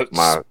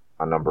 my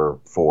number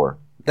 4.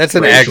 That's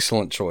an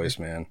excellent choice,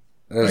 man.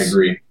 I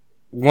agree.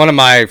 One of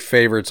my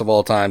favorites of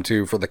all time,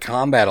 too, for the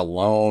combat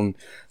alone.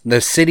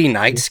 The city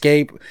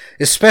nightscape,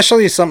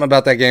 especially something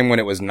about that game when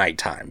it was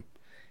nighttime.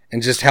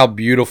 And just how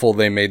beautiful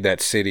they made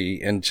that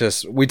city. And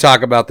just, we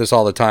talk about this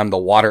all the time, the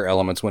water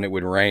elements when it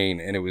would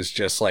rain. And it was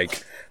just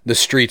like, the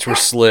streets were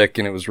slick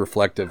and it was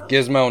reflective.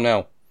 Gizmo,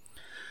 no.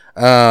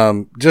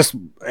 Just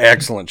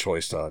excellent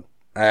choice, Todd.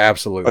 I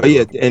absolutely. Oh,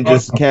 yeah, and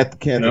just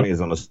Catherine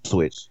is on the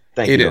Switch.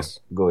 Thank you. It is.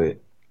 Go ahead.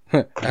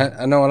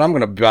 I know what I'm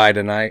going to buy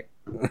tonight.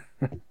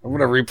 I'm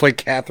gonna replay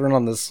Catherine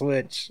on the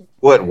Switch.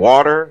 What,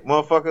 water,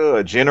 motherfucker?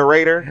 A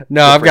generator?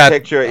 No, I've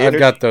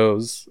got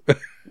those.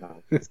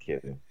 No, just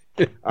kidding.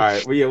 All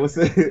right, well, yeah.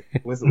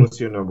 What's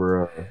your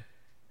number?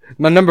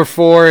 My number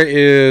 4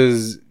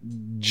 is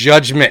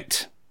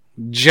Judgment.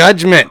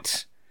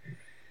 Judgment.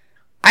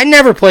 I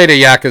never played a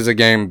Yakuza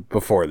game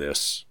before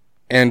this,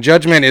 and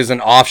Judgment is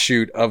an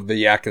offshoot of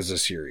the Yakuza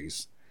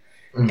series.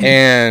 Mm-hmm.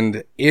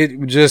 And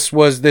it just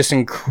was this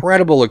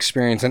incredible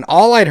experience. And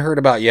all I'd heard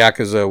about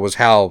Yakuza was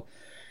how,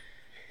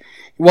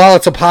 while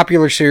it's a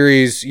popular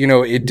series,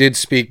 it did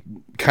speak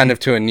kind of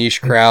to a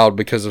niche crowd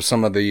because of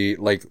some of the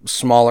like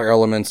smaller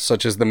elements,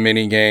 such as the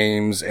mini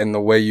games and the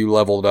way you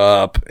leveled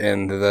up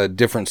and the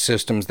different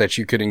systems that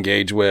you could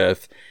engage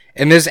with.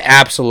 And this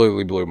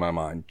absolutely blew my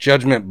mind.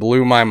 Judgment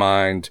blew my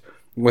mind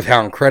with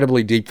how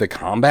incredibly deep the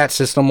combat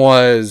system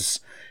was,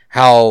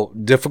 how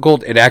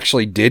difficult it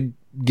actually did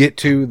get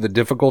to, the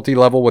difficulty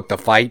level with the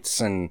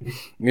fights, and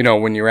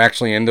when you're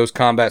actually in those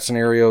combat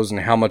scenarios,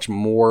 and how much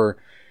more,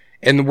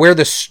 and where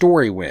the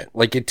story went.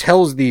 Like, it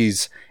tells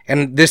these,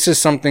 and this is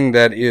something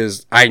that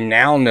is, I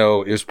now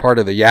know is part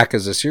of the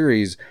Yakuza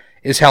series,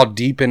 is how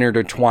deep and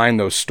intertwined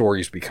those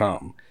stories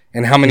become,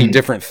 and how many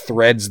different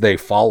threads they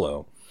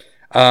follow.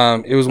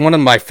 It was one of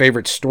my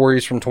favorite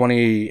stories from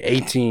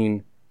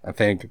 2018, I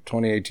think,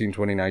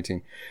 2019.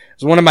 It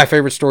was one of my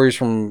favorite stories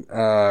from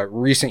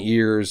recent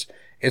years.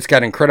 It's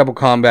got incredible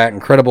combat,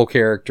 incredible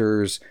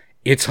characters.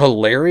 It's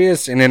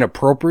hilarious and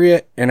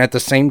inappropriate, and at the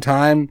same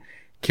time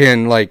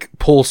can like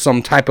pull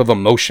some type of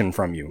emotion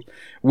from you,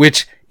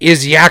 which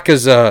is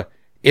Yakuza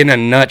in a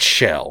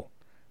nutshell.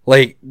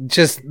 Like,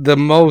 just the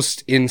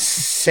most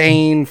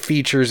insane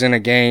features in a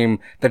game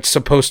that's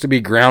supposed to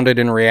be grounded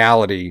in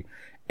reality,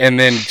 and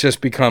then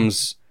just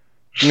becomes,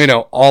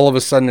 all of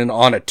a sudden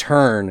on a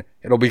turn,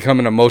 It'll become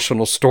an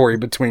emotional story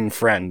between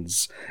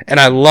friends. And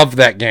I love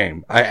that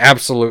game. I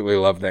absolutely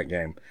love that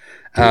game.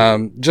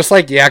 Just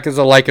like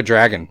Yakuza Like a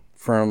Dragon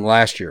from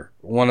last year.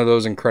 One of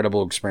those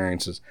incredible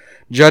experiences.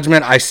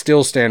 Judgment, I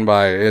still stand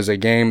by, is a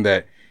game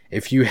that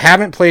if you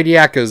haven't played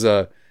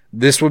Yakuza,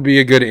 this would be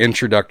a good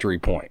introductory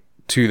point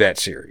to that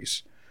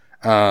series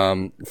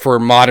for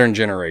modern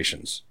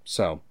generations.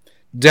 So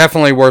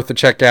definitely worth the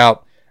check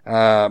out.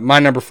 My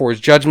number 4 is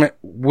Judgment.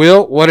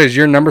 Will, what is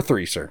your number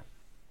 3, sir?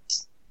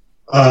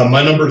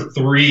 My number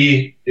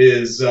 3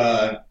 is,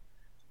 I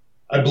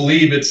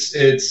believe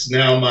it's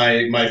now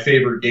my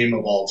favorite game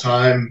of all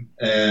time,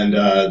 and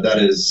that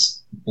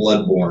is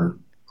Bloodborne.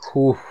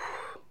 Ooh,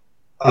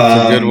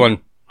 that's a good one.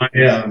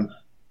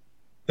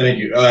 Thank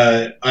you.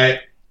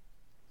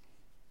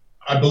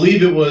 I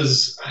believe it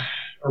was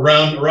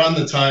around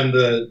the time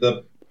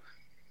the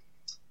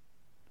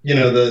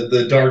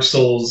Dark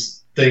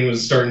Souls thing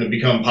was starting to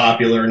become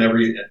popular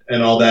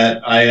and all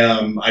that.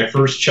 I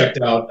first checked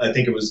out, I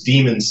think it was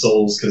Demon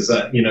Souls, because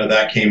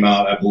that came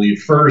out, I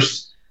believe,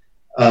 first,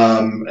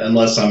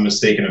 unless I'm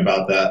mistaken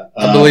about that.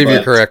 I believe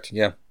you're correct.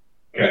 Yeah.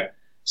 Okay.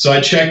 So I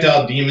checked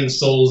out Demon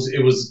Souls.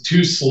 It was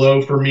too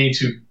slow for me,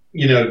 too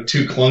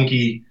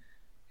clunky,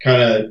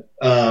 kind of,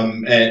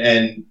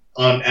 and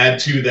add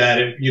to that,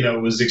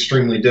 it was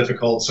extremely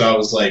difficult. So I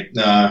was like,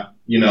 nah,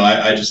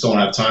 I just don't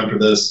have time for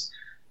this.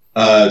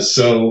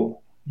 So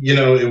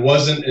it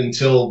wasn't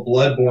until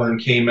Bloodborne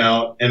came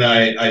out and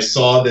I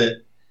saw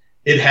that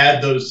it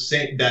had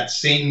that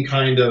same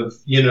kind of,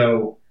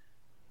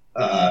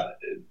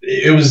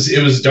 it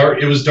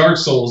was Dark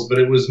Souls, but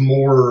it was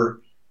more,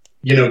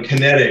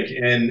 kinetic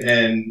and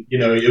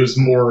it was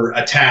more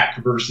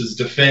attack versus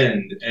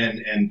defend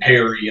and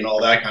parry and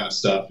all that kind of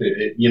stuff.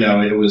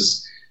 It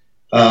was,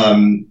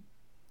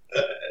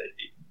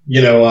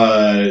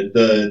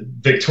 the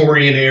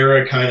Victorian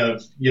era kind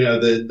of,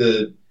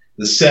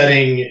 the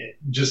setting,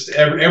 just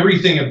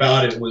everything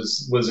about it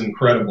was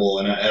incredible,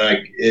 and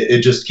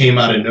it just came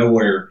out of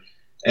nowhere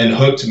and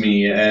hooked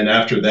me. And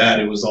after that,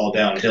 it was all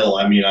downhill.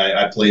 I mean,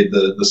 I played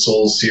the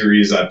Souls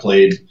series, I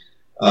played,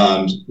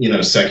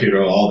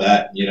 Sekiro, all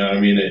that. I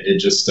mean, it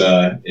just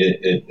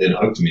it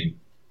hooked me.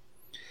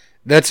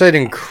 That's an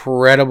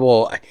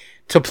incredible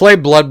to play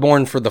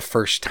Bloodborne for the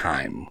first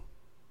time.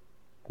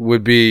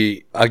 Would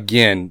be,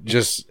 again,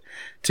 just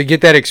to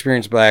get that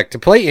experience back, to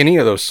play any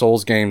of those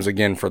Souls games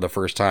again for the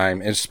first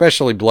time,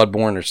 especially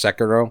Bloodborne or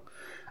Sekiro.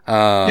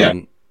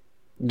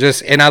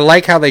 And I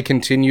like how they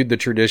continued the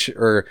tradition,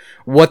 or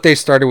what they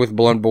started with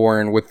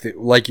Bloodborne, with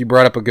like you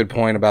brought up a good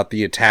point about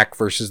the attack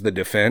versus the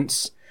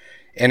defense.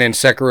 And in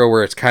Sekiro,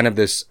 where it's kind of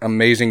this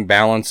amazing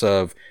balance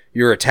of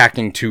you're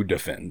attacking to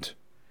defend.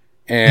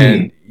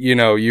 And,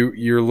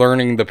 you're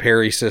learning the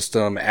parry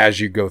system as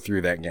you go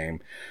through that game.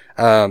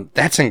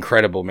 That's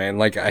incredible, man.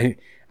 Like, I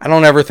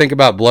don't ever think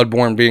about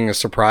Bloodborne being a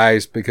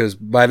surprise, because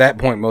by that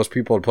point, most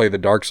people would play the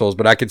Dark Souls,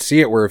 but I could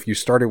see it where if you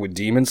started with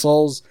Demon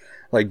Souls,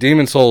 like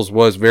Demon Souls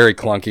was very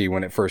clunky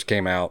when it first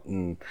came out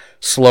and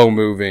slow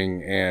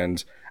moving.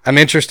 And I'm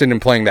interested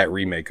in playing that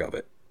remake of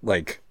it.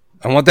 Like,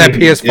 I want that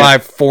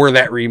PS5 for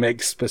that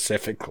remake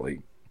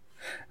specifically.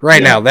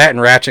 Right now, that and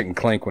Ratchet and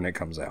Clank when it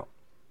comes out.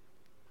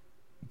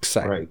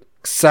 Excited. Right.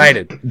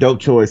 Excited. Dope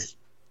choice.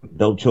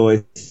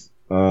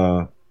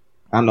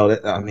 I know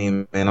that. I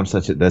mean, man,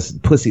 that's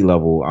pussy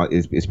level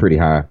is pretty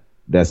high.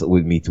 That's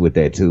with me with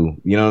that too.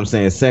 You know what I'm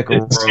saying?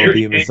 Sekiro,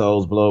 Demon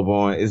Souls,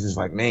 Bloodborne. It's just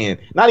like, man,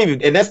 not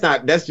even, and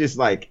that's just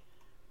like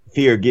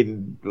fear of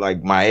getting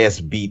like my ass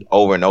beat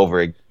over and over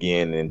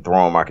again and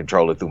throwing my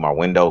controller through my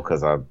window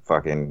because I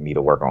fucking need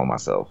to work on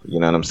myself. You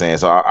know what I'm saying?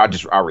 So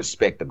I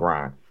respect the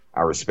grind.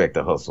 I respect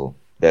the hustle.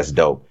 That's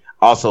dope.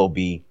 Also,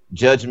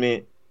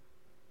 Judgment,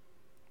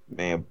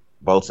 man.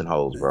 Boats and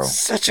hoes, bro.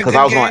 Because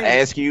I was going to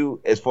ask you,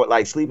 as for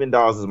like Sleeping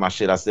Dogs is my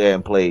shit. I said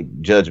and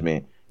played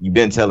Judgment. You've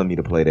been telling me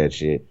to play that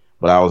shit,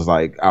 but I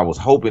was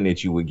hoping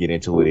that you would get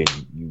into it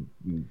and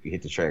you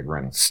hit the track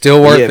running.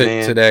 Still worth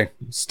it today.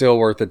 Still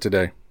worth it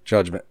today.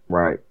 Judgment.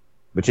 Right.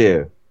 But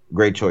yeah,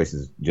 great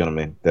choices,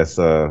 gentlemen. That's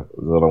what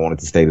I wanted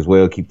to state as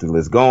well. Keep the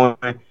list going.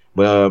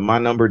 But my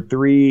number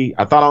 3,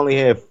 I thought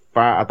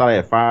I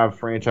had 5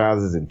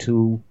 franchises and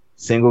 2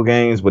 single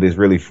games, but it's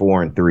really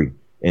 4 and 3.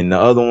 And the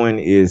other one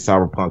is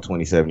Cyberpunk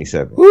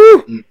 2077.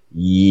 Woo!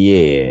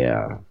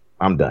 Yeah,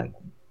 I'm done.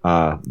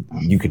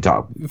 You can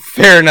talk.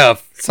 Fair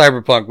enough.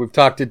 Cyberpunk. We've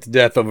talked it to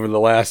death over the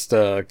last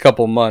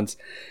couple months.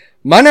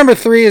 My number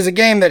 3 is a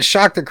game that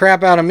shocked the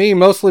crap out of me,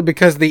 mostly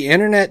because the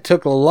internet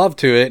took a love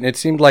to it, and it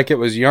seemed like it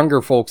was younger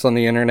folks on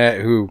the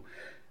internet who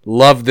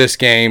loved this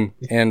game,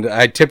 and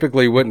I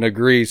typically wouldn't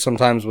agree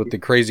sometimes with the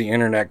crazy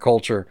internet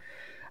culture.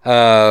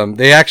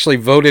 They actually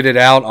voted it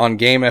out on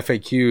Game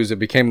FAQs. It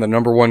became the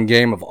number 1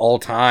 game of all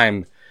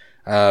time,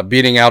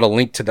 beating out A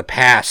Link to the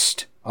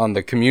Past on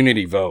the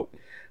community vote.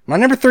 My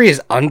number 3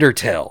 is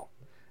Undertale.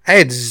 I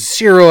had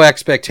zero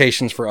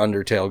expectations for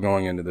Undertale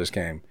going into this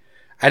game.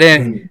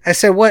 I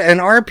said, what, an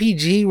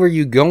RPG where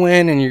you go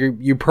in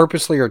and you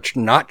purposely are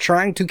not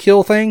trying to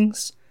kill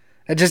things?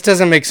 It just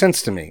doesn't make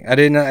sense to me. I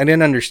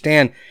didn't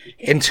understand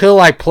until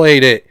I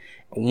played it.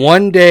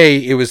 One day,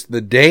 it was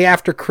the day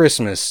after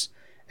Christmas,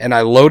 and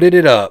I loaded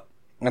it up,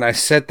 and I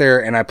sat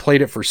there and I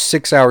played it for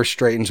 6 hours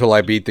straight until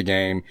I beat the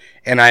game,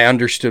 and I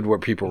understood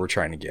what people were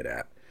trying to get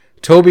at.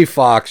 Toby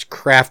Fox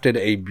crafted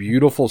a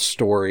beautiful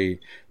story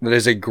that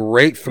is a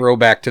great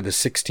throwback to the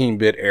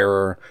 16-bit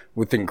era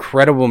with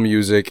incredible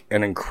music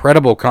and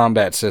incredible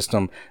combat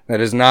system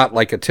that is not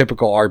like a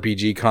typical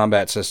RPG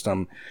combat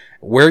system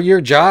where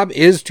your job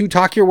is to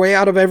talk your way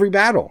out of every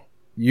battle.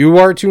 You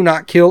are to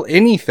not kill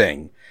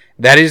anything.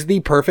 That is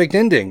the perfect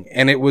ending,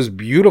 and it was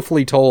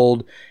beautifully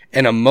told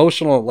and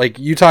emotional. Like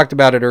you talked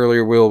about it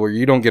earlier, Will, where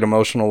you don't get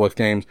emotional with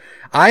games.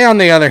 I, on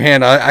the other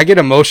hand, I get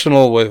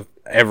emotional with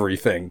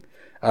everything.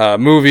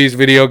 Movies,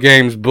 video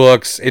games,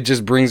 books, it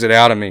just brings it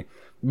out of me.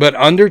 But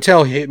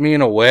Undertale hit me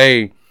in a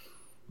way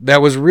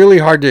that was really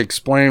hard to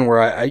explain,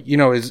 where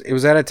it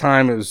was at a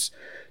time, it was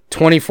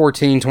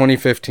 2014,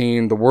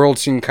 2015, the world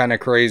seemed kind of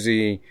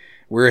crazy.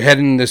 We were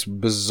heading in this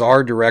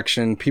bizarre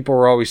direction. People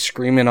were always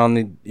screaming on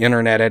the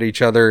internet at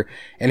each other.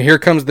 And here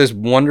comes this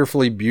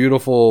wonderfully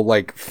beautiful,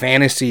 like,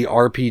 fantasy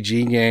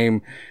RPG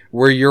game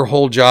where your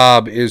whole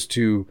job is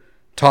to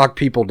talk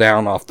people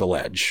down off the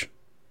ledge.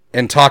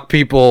 And talk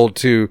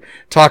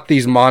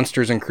these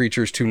monsters and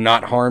creatures to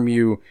not harm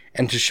you,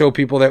 and to show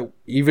people that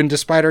even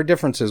despite our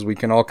differences, we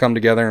can all come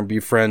together and be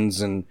friends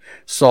and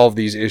solve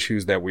these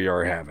issues that we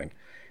are having.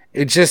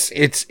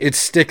 It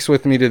sticks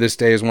with me to this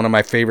day as one of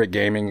my favorite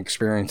gaming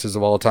experiences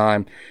of all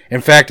time.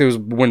 In fact, it was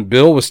when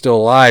Bill was still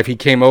alive, he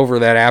came over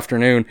that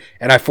afternoon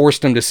and I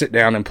forced him to sit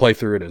down and play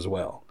through it as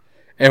well.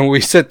 And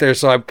we sit there,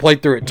 so I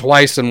played through it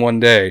twice in one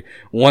day,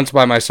 once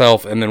by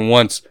myself and then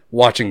once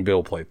watching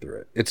Bill play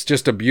through it. It's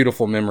just a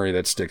beautiful memory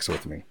that sticks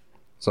with me.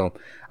 So,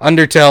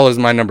 Undertale is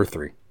my number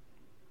 3.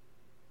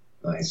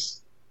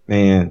 Nice.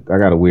 Man, I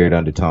got a weird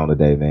undertone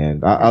today,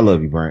 man. I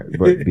love you, Brent.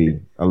 B.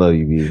 I love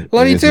you, B.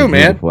 Love you too,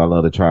 man. I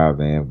love the tribe,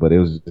 man. But it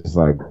was just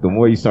like, the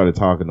more you started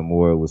talking, the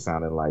more it was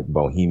sounding like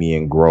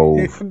Bohemian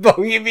Grove.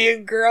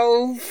 Bohemian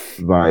Grove.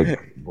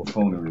 Like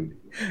buffoonery.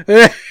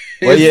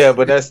 Well, yeah,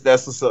 but that's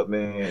what's up,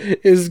 man.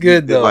 It's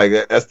good though. Like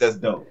that's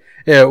dope.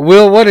 Yeah,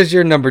 Will, what is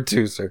your number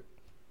 2, sir?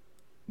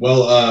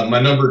 Well, my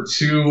number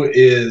 2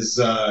 is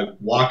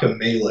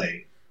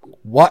Guacamelee.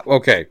 What?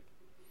 Okay.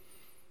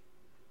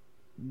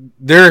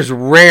 There's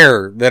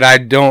rare that I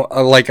don't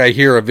I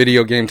hear a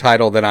video game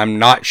title that I'm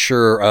not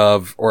sure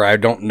of or I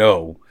don't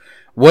know.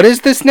 What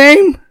is this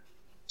name?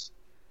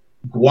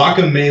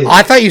 Guacamelee.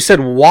 I thought you said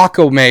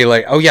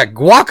Guacamelee. Oh yeah,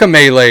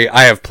 Guacamelee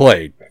I have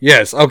played.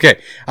 Yes,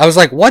 okay. I was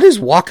like, what is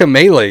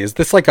Guacamelee? Is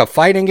this like a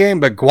fighting game?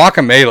 But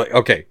Guacamelee.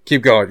 Okay,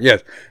 keep going.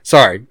 Yes.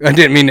 Sorry, I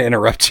didn't mean to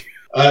interrupt you.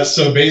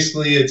 So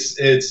basically, it's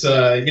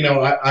I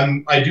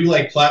do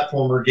like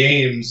platformer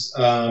games.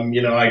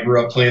 I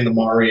grew up playing the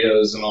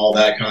Marios and all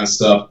that kind of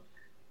stuff,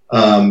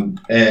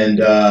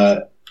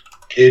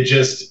 it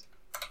just,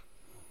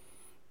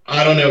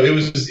 I don't know. It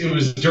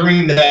was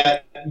during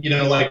that,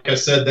 like I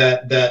said,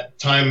 that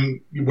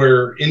time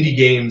where indie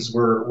games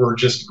were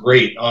just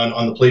great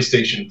on the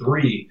PlayStation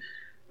 3,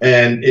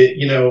 and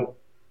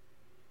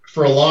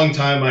for a long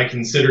time, I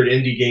considered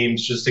indie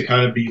games just to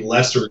kind of be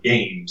lesser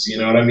games. You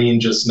know what I mean?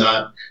 Just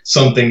not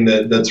something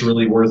that's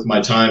really worth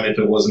my time if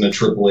it wasn't a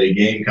AAA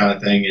game kind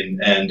of thing.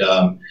 And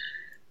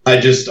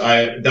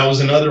that was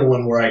another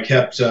one where I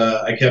kept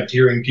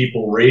hearing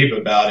people rave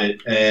about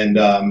it. And,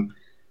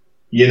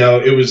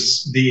 it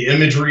was, the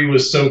imagery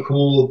was so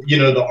cool.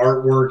 The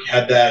artwork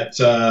had that,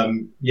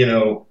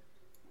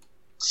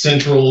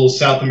 Central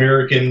South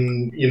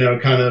American,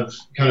 kind of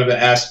an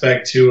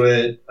aspect to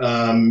it.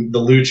 The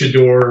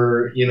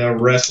luchador,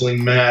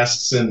 wrestling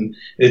masks, and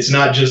it's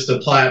not just a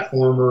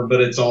platformer,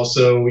 but it's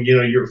also,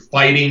 you're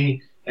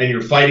fighting, and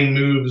your fighting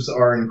moves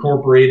are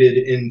incorporated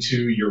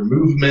into your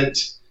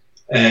movement,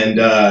 and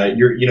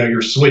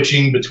you're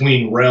switching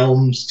between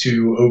realms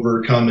to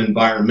overcome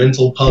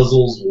environmental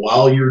puzzles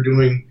while you're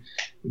doing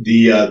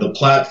the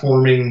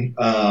platforming.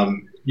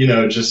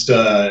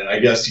 I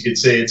guess you could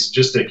say it's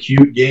just a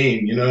cute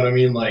game. You know what I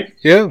mean? Like,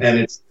 yeah. And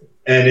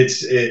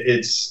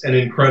it's an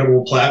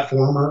incredible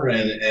platformer,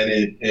 and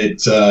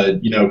it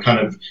kind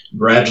of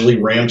gradually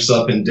ramps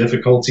up in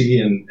difficulty,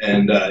 and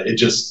it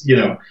just,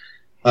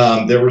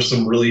 there were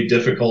some really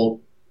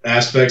difficult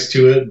aspects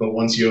to it, but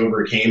once you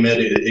overcame it,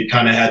 it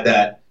kind of had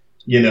that,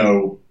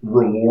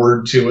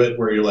 reward to it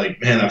where you're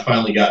like, man, I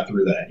finally got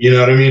through that. You know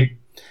what I mean?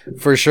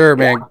 For sure,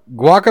 man.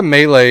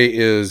 Guacamelee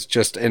is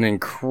just an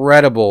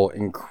incredible.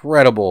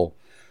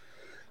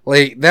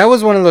 Like, that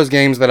was one of those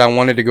games that I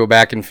wanted to go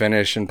back and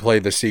finish and play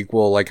the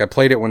sequel. Like, I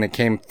played it when it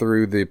came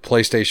through the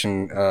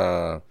PlayStation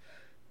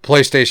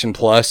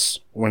Plus,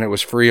 when it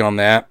was free on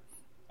that.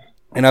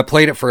 And I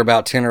played it for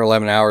about 10 or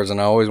 11 hours,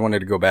 and I always wanted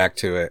to go back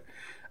to it.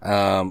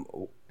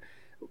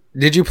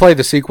 Did you play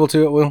the sequel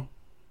to it, Will?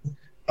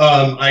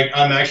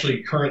 I'm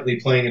actually currently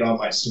playing it on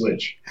my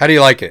Switch. How do you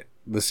like it,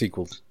 the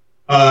sequel?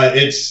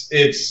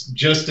 It's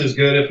just as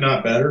good, if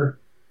not better.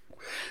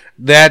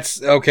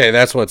 That's okay.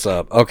 That's what's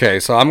up.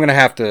 Okay, so I'm gonna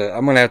have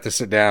to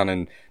sit down,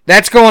 and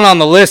that's going on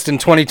the list in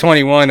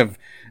 2021 of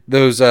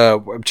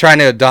I'm trying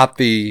to adopt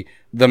the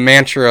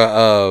mantra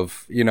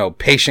of,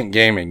 patient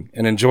gaming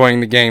and enjoying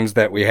the games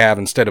that we have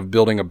instead of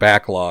building a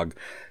backlog.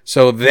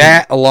 So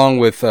that, along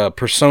with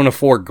Persona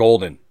 4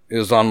 Golden,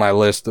 is on my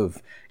list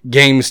of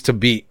games to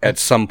beat at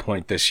some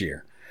point this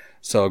year.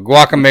 So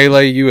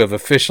Guacamelee, you have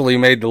officially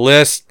made the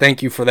list.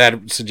 Thank you for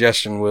that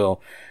suggestion,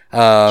 Will.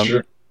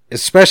 Sure.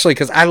 Especially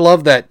because I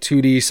love that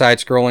 2D side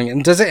scrolling.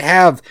 And does it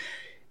have?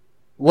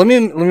 Let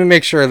me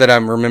make sure that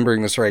I'm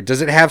remembering this right.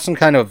 Does it have some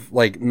kind of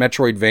like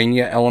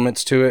Metroidvania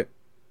elements to it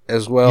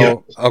as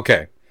well? Yeah.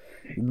 Okay.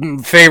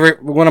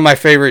 One of my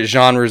favorite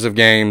genres of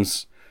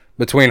games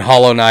between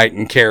Hollow Knight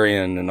and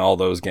Carrion and all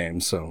those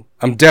games. So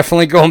I'm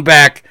definitely going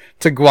back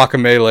to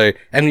Guacamelee.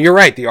 And you're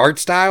right, the art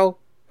style,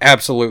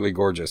 absolutely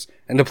gorgeous.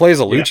 And to play as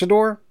a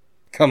luchador,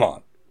 come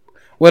on.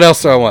 What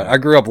else do I want? I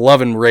grew up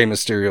loving Rey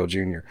Mysterio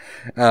Jr.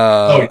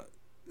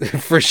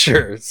 For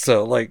sure.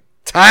 So like,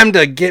 time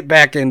to get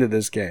back into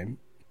this game.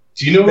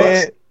 Do you know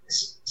what?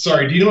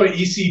 Sorry, do you know what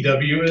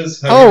ECW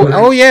is?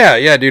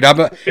 Yeah, dude. I'm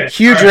a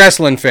huge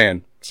wrestling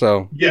fan.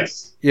 So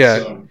yes, yeah.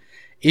 So.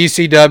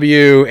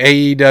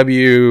 ECW,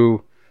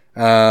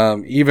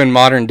 AEW, even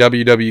modern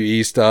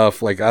WWE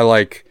stuff. Like I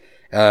like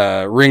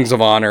Rings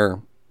of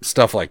Honor,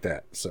 stuff like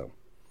that. So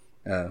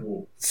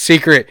Cool.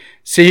 secret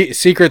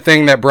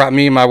thing that brought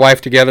me and my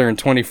wife together in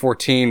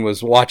 2014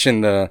 was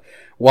watching the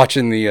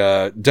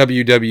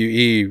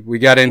WWE. We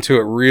got into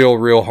it real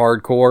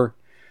hardcore.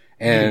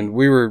 And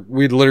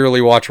we'd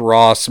literally watch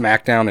Raw,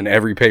 SmackDown, and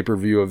every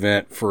pay-per-view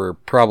event for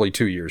probably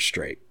 2 years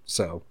straight.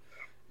 So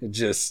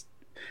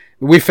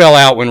we fell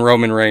out when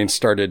Roman Reigns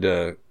started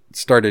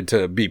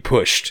to be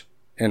pushed,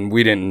 and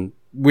we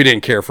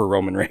didn't care for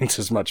Roman Reigns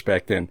as much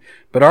back then.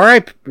 But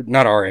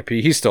not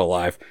R.I.P. He's still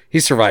alive. He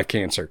survived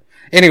cancer.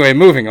 Anyway,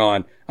 moving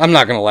on. I'm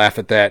not gonna laugh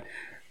at that.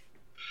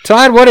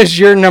 Todd, what is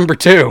your number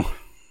 2?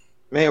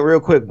 Man, real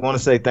quick, want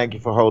to say thank you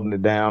for holding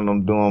it down.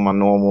 I'm doing my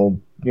normal,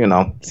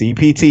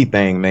 CPT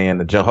thing, man.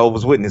 The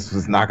Jehovah's Witness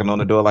was knocking on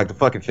the door like the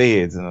fucking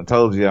feds, and I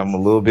told you I'm a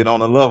little bit on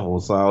the level,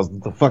 so I was,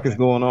 what the fuck is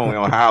going on? We're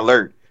on high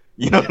alert.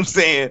 You know what I'm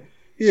saying?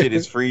 Yeah. Shit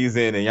is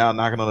freezing, and y'all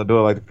knocking on the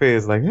door like the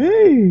feds, like,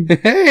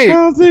 hey,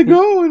 how's it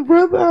going,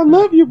 brother? I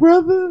love you,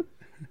 brother.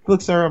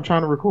 Look, sir, I'm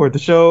trying to record the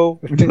show.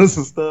 We're doing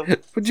some stuff.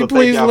 Would you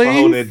please thank y'all leave? for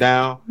holding it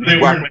down. Are they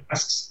wearing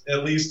masks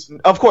at least?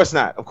 Of course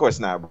not,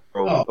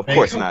 bro. Oh, Of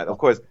course not. Of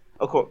course.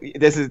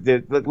 This is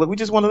look. We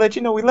just want to let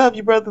you know we love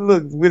you, brother.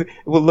 Look, we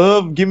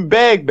love. Give me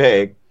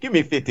bag. Give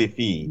me 50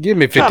 feet. Give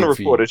me 50 Trying to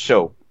feet. record a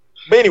show.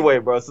 But anyway,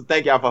 bro. So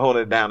thank y'all for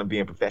holding it down and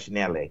being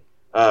professional.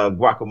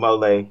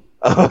 Guacamole.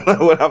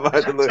 What I'm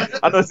about to look.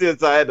 I know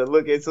since I had to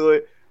look into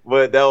it,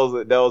 but that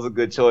was a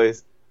good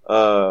choice.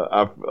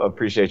 I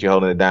appreciate you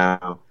holding it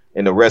down.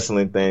 And the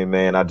wrestling thing,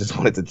 man. I just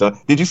wanted to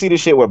talk. Did you see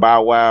this shit where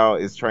Bow Wow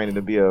is training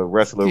to be a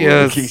wrestler?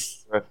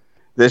 Yes.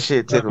 That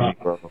shit tickled me,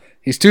 bro.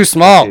 He's too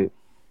small.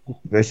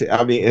 That shit,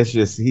 I mean, it's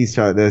just he's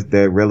trying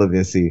that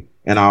relevancy,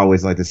 and I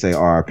always like to say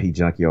R.I.P.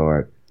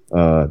 Junkyard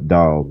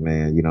Dog,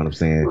 man. You know what I'm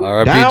saying?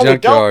 R.I.P. Down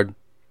with Junkyard.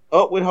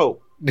 dope, up with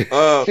hope.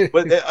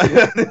 But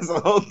there's a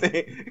whole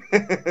thing.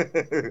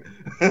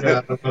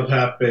 Yeah, I'm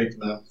half baked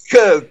now.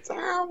 Cause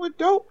down with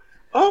dope,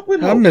 up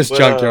with hope. I miss But,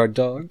 Junkyard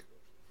Dog.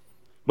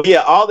 But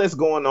yeah, all that's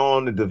going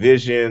on, the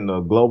division,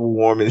 the global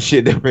warming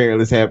shit that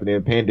apparently is happening,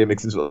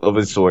 pandemics of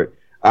its sort.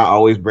 I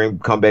always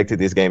come back to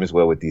this game as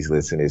well with these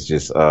lists, and it's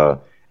just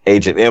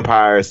Age of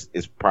Empires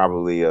is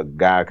probably a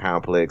god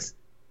complex.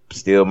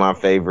 Still my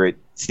favorite.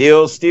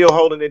 Still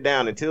holding it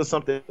down until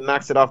something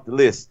knocks it off the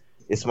list.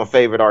 It's my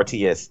favorite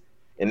RTS.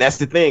 And that's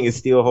the thing, it's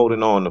still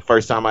holding on. The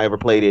first time I ever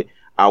played it,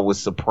 I was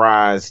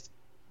surprised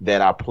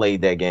that I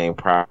played that game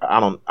prior. I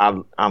don't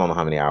know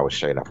how many hours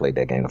straight I played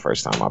that game the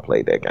first time I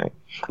played that game.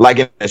 Like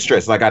in a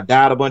stretch. Like I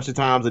died a bunch of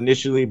times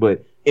initially,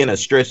 but in a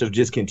stretch of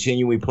just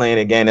continually playing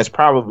that game, that's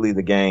probably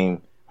the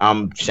game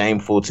I'm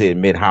shameful to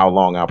admit how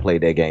long I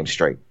played that game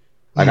straight.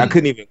 Like I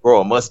couldn't even grow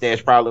a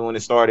mustache probably when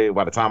it started.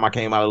 By the time I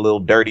came out of a little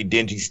dirty,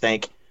 dingy,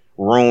 stank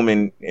room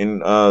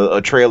in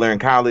a trailer in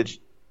college,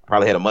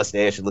 probably had a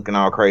mustache looking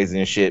all crazy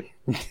and shit.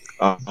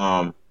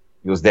 It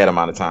was that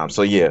amount of time.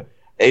 So yeah,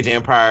 Age of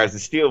Empires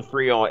is still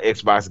free on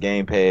Xbox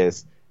Game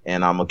Pass,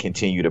 and I'm gonna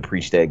continue to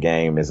preach that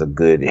game as a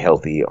good,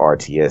 healthy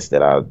RTS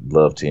that I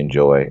love to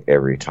enjoy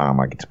every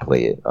time I get to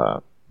play it.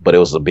 But it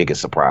was the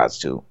biggest surprise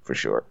too, for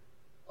sure.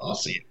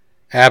 Awesome.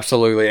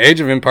 Absolutely. Age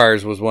of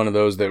Empires was one of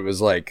those that was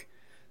like,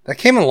 that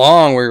came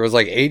along where it was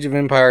like Age of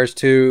Empires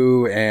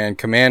 2 and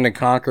Command and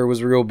Conquer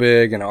was real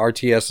big, and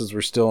RTSs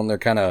were still in their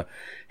kind of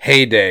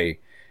heyday.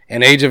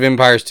 And Age of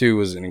Empires 2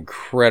 was an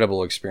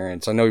incredible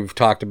experience. I know we've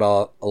talked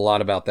about a lot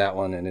about that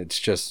one, and it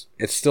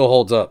still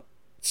holds up.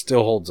 It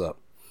still holds up.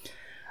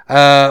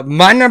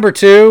 My number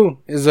 2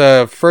 is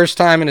a first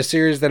time in a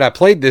series that I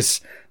played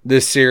this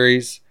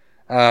series.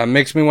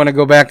 Makes me want to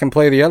go back and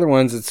play the other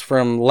ones. It's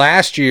from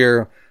last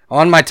year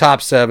on my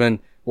top 7,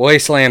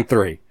 Wasteland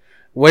 3.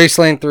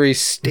 Wasteland 3,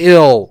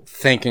 still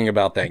thinking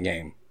about that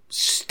game.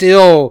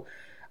 Still,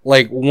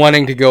 like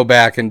wanting to go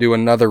back and do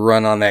another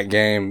run on that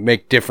game,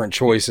 make different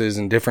choices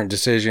and different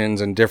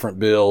decisions and different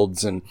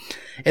builds. And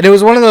it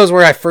was one of those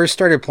where I first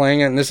started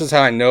playing it, and this is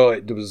how I know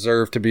it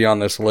deserved to be on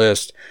this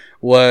list,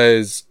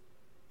 was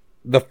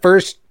the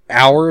first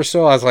hour or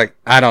so, I was like,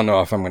 I don't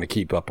know if I'm going to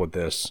keep up with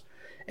this.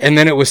 And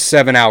then it was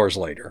 7 hours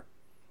later.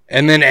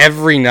 And then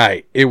every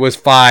night it was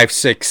 5,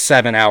 6,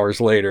 7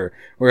 hours later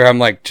where I'm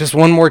like, just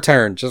one more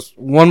turn, just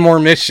one more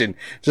mission.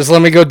 Just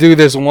let me go do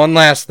this one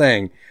last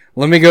thing.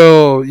 Let me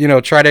go,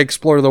 try to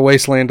explore the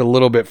Wasteland a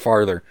little bit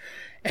farther.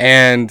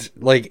 And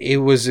like, it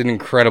was an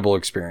incredible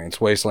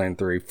experience, Wasteland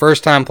 3.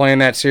 First time playing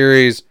that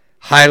series,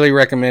 highly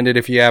recommended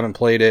if you haven't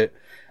played it.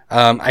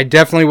 I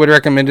definitely would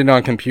recommend it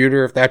on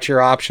computer if that's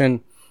your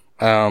option.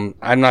 I'm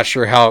not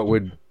sure how it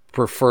would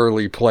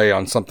preferably play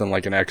on something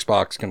like an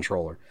Xbox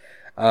controller.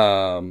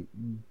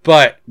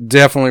 But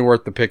definitely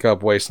worth the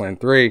pickup,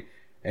 Wasteland 3.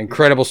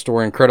 Incredible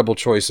story, incredible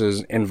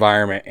choices,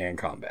 environment, and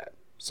combat.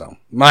 So,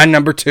 my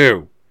number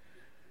 2.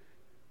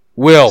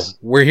 Will,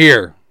 we're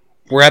here.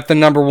 We're at the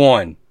number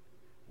 1.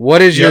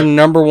 What is your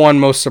number 1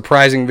 most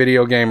surprising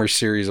video game or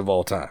series of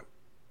all time?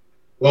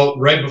 Well,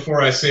 right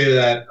before I say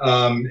that,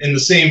 in the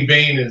same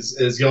vein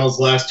as y'all's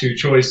last 2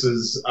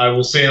 choices, I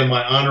will say on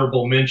my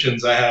honorable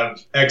mentions, I have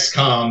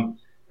XCOM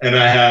and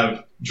I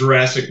have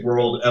Jurassic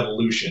World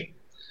Evolution.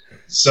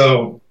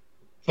 So,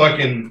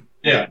 fucking,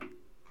 yeah.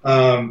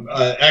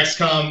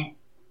 XCOM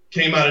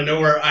came out of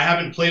nowhere. I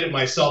haven't played it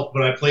myself,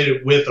 but I played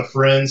it with a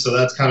friend, so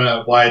that's kind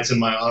of why it's in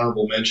my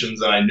honorable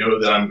mentions, and I know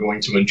that I'm going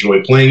to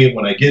enjoy playing it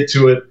when I get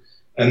to it.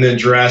 And then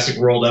Jurassic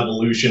World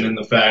Evolution, and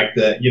the fact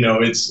that,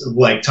 it's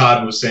like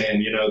Todd was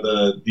saying,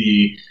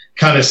 the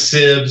kind of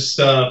Civ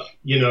stuff,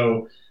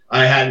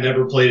 I had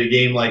never played a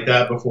game like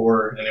that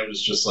before, and it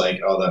was just like,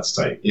 oh, that's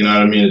tight. You know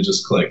what I mean? It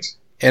just clicked.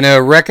 And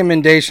a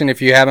recommendation,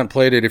 if you haven't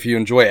played it, if you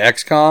enjoy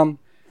XCOM,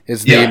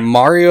 is the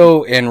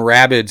Mario and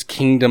Rabbids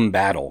Kingdom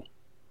Battle.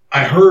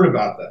 I heard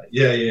about that.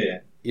 Yeah.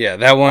 Yeah,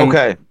 that one,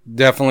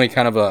 definitely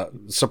kind of a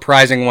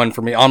surprising one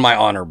for me on my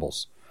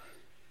honorables.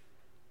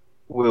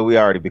 Well, we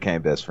already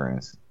became best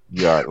friends.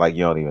 You are like,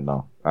 you don't even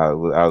know.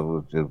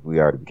 We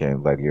already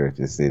became like, it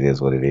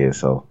is what it is.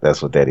 So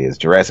that's what that is.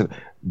 Jurassic.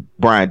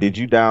 Brian, did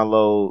you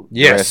download?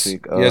 Yes.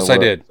 Jurassic? Yes, I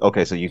did.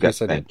 Okay, so you got.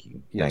 Yes, I thank did.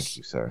 you. Yes. Thank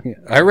you, sir.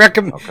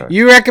 Yeah,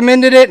 You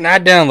recommended it, and I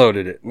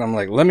downloaded it, and I'm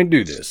like, let me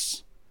do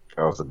this.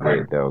 That was a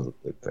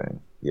good thing.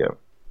 Yeah.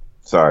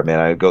 Sorry,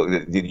 man.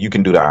 You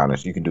can do the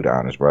honors. You can do the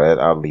honors, bro.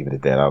 I'll leave it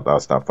at that. I'll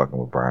stop fucking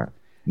with Brian.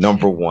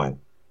 Number 1.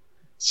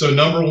 So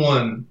number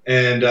 1,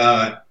 and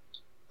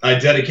I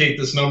dedicate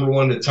this number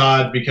 1 to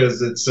Todd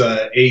because it's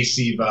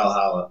AC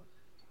Valhalla.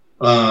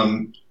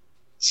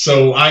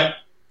 So I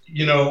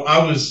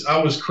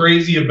was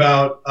crazy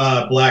about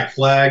Black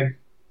Flag,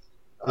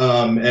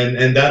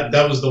 and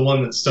that was the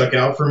one that stuck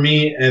out for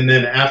me. And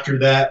then after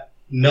that,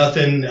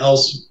 nothing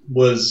else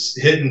was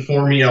hitting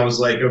for me. I was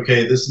like,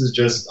 okay,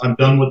 I'm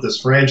done with this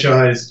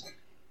franchise.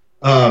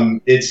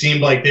 It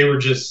seemed like they were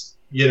just,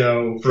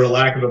 for a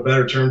lack of a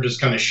better term,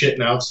 just kind of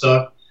shitting out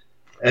stuff.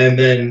 And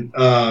then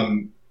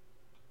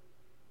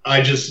I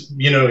just,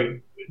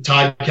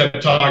 Todd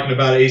kept talking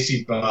about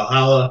AC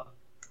Valhalla,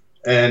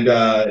 and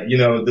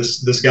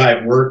this guy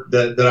at work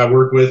that I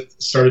work with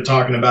started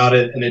talking about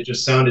it, and it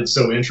just sounded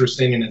so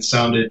interesting, and it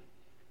sounded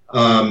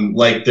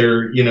like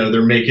they're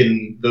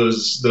making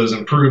those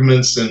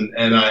improvements,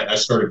 and I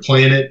started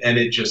playing it, and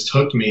it just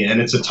hooked me.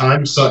 And it's a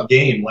time suck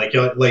game, like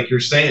you're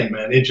saying,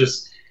 man. It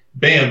just,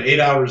 bam, 8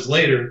 hours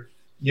later,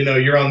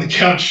 you're on the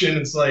couch and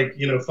it's like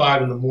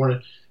 5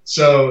 a.m.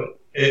 So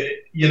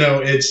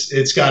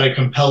it's got a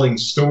compelling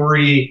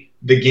story.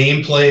 The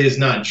gameplay is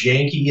not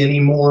janky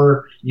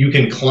anymore. You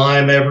can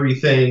climb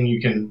everything.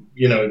 You can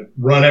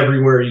run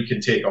everywhere. You can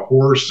take a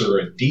horse or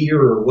a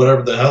deer or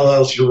whatever the hell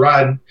else you're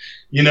riding.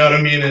 You know what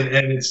I mean?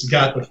 And it's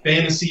got the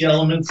fantasy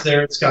elements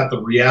there. It's got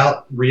the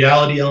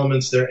reality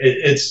elements there.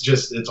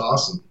 It's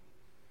awesome.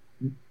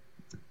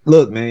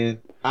 Look, man,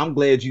 I'm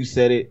glad you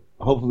said it.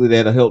 Hopefully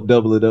that'll help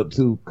double it up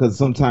too. Because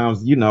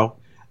sometimes,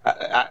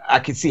 I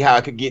can see how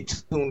I could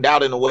get tuned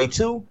out in a way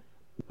too.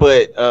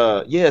 But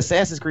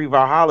Assassin's Creed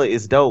Valhalla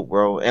is dope,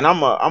 bro. And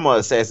I'm a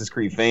Assassin's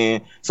Creed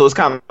fan, so it's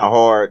kind of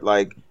hard.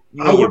 Like,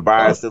 you're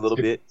biased a little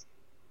bit.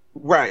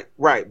 Right.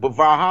 But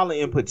Valhalla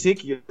in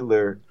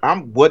particular,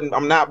 I'm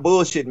not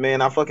bullshit,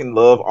 man. I fucking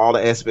love all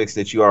the aspects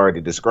that you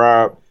already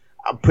described.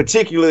 I'm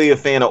particularly a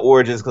fan of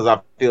Origins because I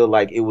feel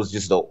like it was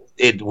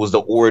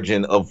the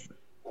origin of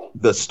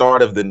the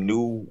start of the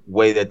new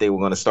way that they were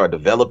going to start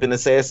developing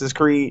Assassin's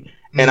Creed.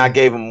 And I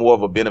gave them more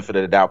of a benefit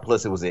of the doubt.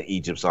 Plus, it was in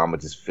Egypt, so I'm gonna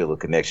just feel a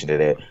connection to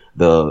that.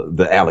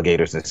 The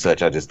alligators and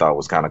such, I just thought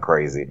was kind of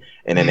crazy.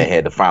 And then they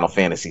had the Final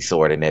Fantasy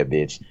sword in that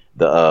bitch,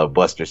 the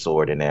Buster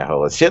sword in that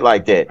hole, shit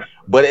like that.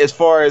 But as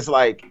far as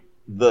like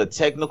the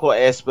technical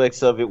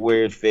aspects of it,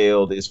 where it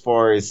failed, as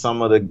far as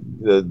some of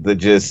the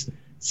just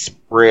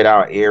spread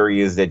out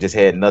areas that just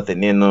had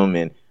nothing in them,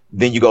 and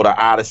then you go to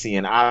Odyssey,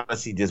 and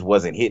Odyssey just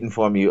wasn't hitting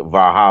for me.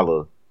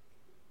 Valhalla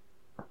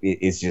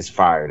it's just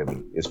fire to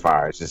me. It's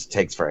fire. It just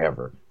takes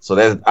forever.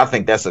 So I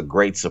think that's a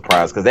great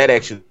surprise because that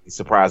actually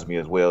surprised me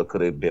as well.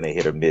 Could have been a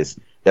hit or miss.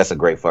 That's a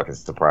great fucking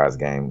surprise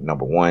game.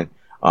 Number one.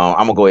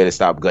 I'm gonna go ahead and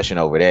stop gushing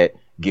over that.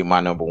 Get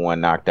my number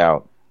one knocked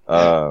out.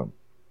 Oh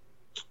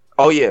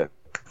yeah.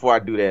 Before I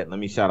do that, let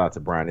me shout out to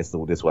Brian. This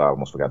is what I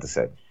almost forgot to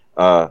say.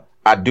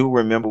 I do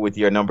remember with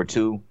your number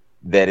two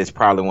that is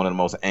probably one of the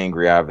most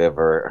angry I've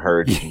ever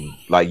heard you.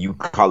 Like you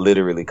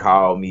literally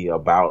called me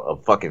about a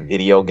fucking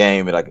video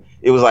game, and like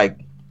it was like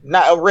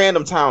not a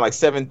random time, like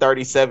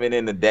 7:37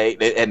 in the day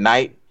at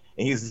night,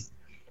 and he's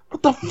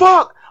what the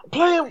fuck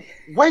playing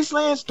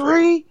Wastelands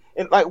 3.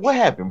 And like, what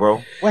happened,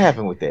 bro? What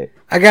happened with that?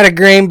 I got a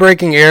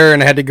game-breaking error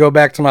and had to go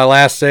back to my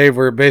last save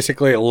where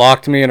basically it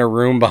locked me in a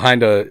room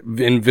behind a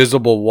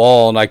invisible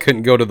wall and I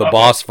couldn't go to the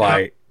boss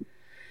fight.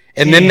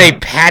 And then they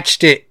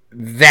patched it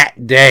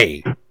that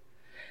day.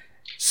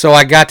 So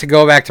I got to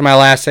go back to my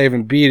last save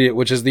and beat it,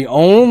 which is the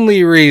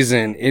only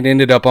reason it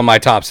ended up on my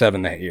top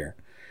 7 that year.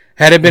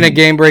 Had it been a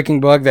game-breaking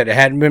bug that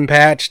hadn't been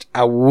patched,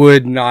 I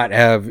would not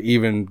have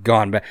even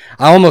gone back.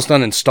 I almost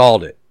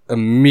uninstalled it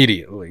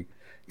immediately.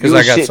 Because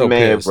I got so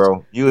pissed.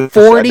 Bro.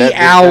 40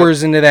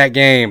 hours into that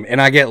game,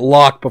 and I get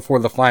locked before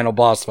the final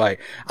boss fight.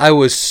 I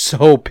was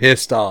so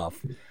pissed off.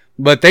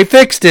 But they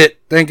fixed it,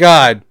 thank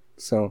God.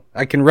 So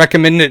I can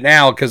recommend it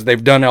now because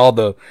they've done all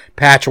the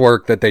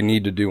patchwork that they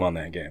need to do on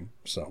that game.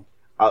 So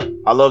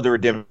I love the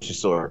Redemption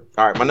Sword.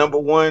 All right, my number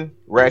one,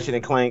 Ratchet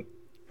and Clank,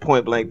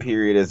 point blank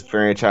period as a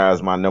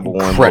franchise. My number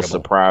one most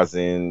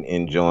surprising,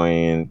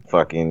 enjoying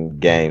fucking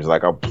games.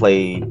 Like I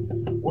played.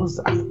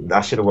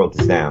 I should have wrote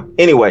this down.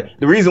 Anyway,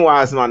 the reason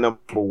why it's my number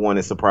one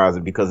is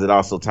surprising because it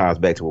also ties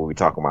back to what we're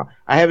talking about.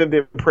 I haven't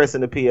been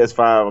pressing the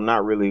PS5. I'm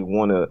not really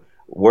want to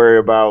worry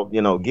about,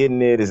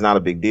 getting it. It's not a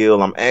big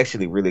deal. I'm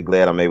actually really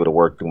glad I'm able to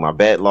work through my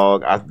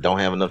backlog. I don't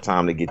have enough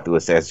time to get through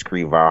Assassin's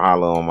Creed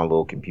Valhalla on my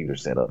little computer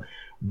setup.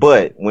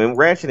 But when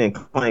Ratchet and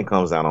Clank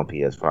comes out on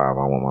PS5,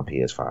 I want my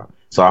PS5.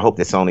 So I hope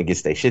that Sony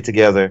gets their shit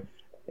together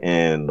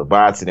and the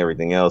bots and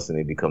everything else, and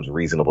it becomes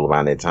reasonable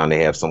around that time.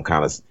 They have some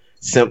kind of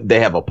they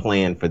have a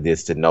plan for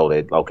this to know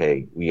that,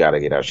 okay, we got to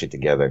get our shit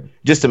together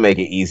just to make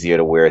it easier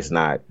to where it's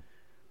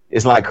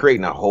like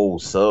creating a whole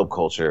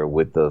subculture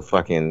with the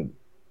fucking,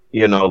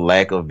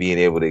 lack of being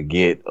able to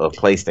get a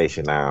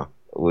PlayStation now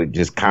with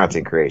just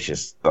content creation.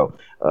 So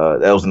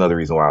that was another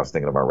reason why I was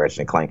thinking about Ratchet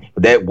and Clank.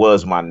 But that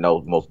was my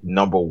most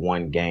number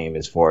one game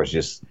as far as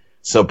just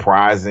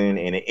surprising,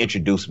 and it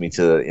introduced me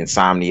to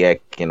Insomniac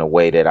in a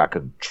way that I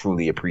could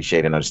truly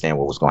appreciate and understand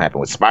what was going to happen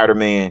with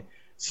Spider-Man.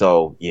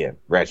 So, yeah,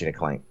 Ratchet and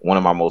Clank. One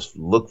of my most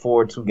look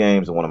forward to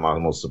games and one of my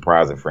most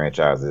surprising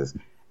franchises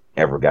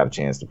ever got a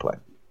chance to play.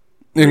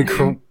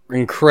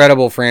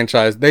 Incredible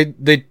franchise. They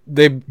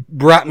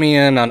brought me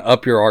in on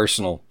Up Your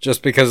Arsenal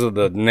just because of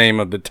the name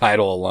of the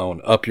title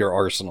alone, Up Your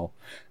Arsenal.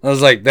 I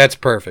was like, that's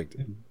perfect.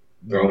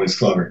 They're always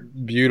clever.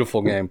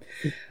 Beautiful game.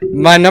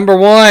 My number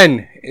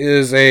one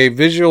is a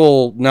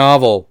visual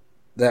novel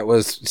that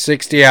was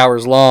 60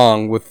 hours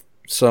long with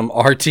some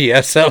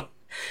RTS.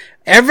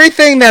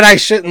 Everything that I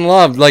shouldn't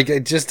love, like,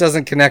 it just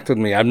doesn't connect with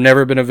me. I've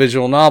never been a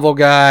visual novel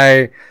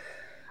guy.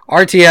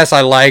 RTS I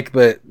like,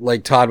 but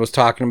like Todd was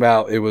talking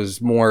about, it was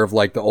more of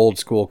like the old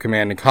school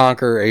Command &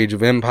 Conquer, Age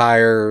of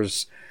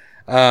Empires.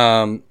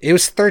 It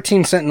was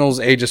 13 Sentinels,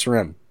 Aegis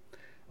Rim.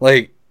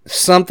 Like,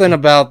 something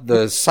about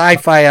the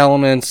sci-fi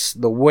elements,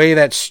 the way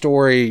that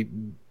story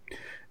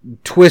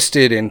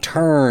twisted and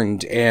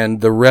turned,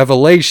 and the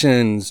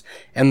revelations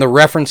and the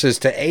references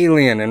to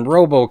Alien and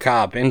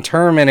RoboCop and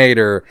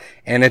Terminator,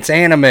 and it's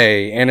anime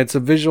and it's a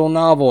visual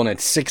novel and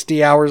it's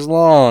 60 hours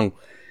long.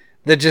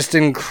 That just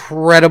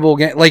incredible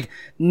game. Like,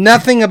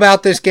 nothing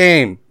about this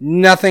game,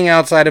 nothing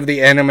outside of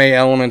the anime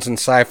elements and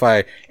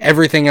sci-fi,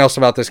 everything else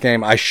about this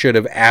game I should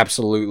have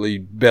absolutely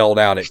bailed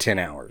out at 10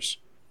 hours.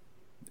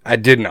 I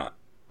did not.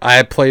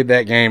 I played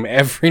that game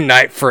every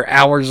night for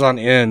hours on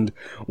end,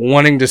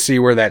 wanting to see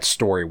where that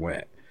story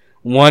went.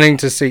 Wanting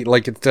to see,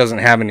 like, it doesn't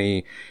have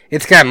any,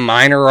 it's got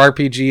minor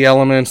RPG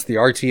elements. The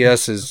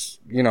RTS is,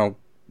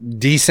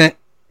 decent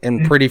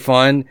and pretty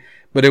fun,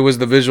 but it was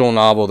the visual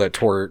novel that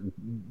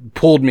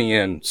pulled me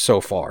in so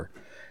far.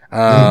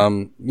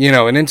 And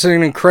it's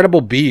an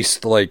incredible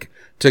beast, like,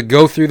 to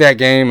go through that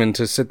game and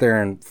to sit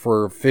there and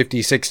for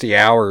 50, 60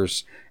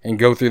 hours and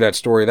go through that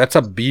story. That's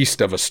a beast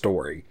of a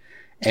story.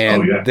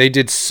 And they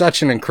did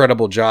such an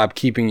incredible job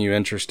keeping you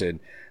interested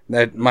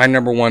that my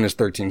number one is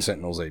 13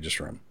 Sentinels Aegis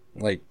Rim.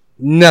 Like,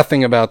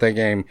 nothing about that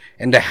game,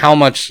 and to how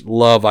much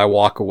love I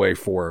walk away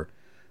for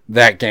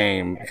that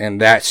game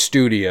and that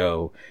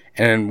studio,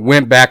 and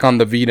went back on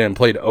the Vita and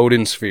played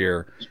Odin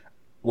Sphere,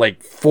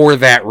 like, for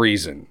that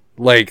reason.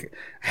 Like,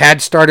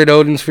 had started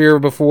Odin Sphere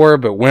before,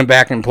 but went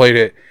back and played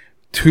it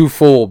to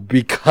full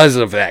because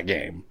of that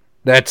game.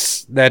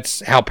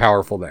 That's how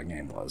powerful that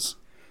game was.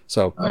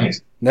 So,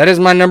 nice. That is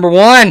my number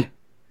one.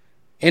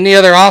 Any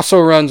other also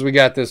runs we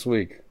got this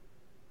week?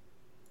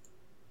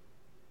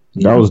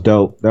 That was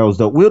dope.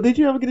 Will, did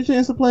you ever get a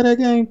chance to play that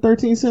game,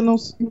 13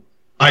 Sentinels?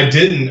 I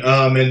didn't.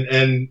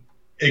 And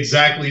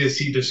exactly as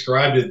he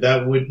described it,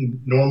 that wouldn't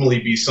normally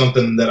be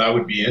something that I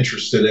would be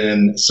interested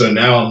in. So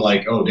now I'm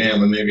like, oh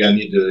damn, and maybe I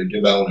need to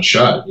give that one a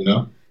shot. You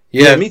know?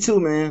 Yeah, me too,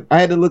 man. I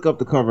had to look up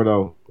the cover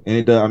though, and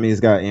it does. I mean, it's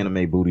got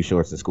anime booty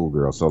shorts and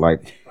schoolgirl, so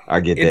like, I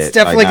get that. It's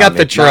definitely got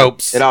the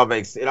tropes. It all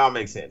makes sense. It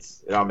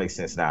all makes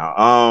sense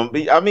now.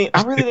 But, I mean,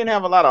 I really didn't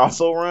have a lot of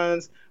also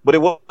runs, but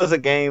it was a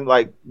game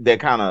like that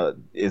kind of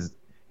is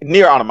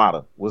Nier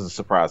Automata was a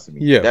surprise to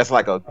me. Yeah, that's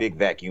like a big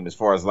vacuum as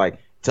far as like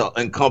to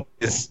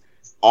encompass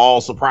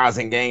all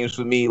surprising games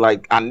for me.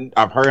 Like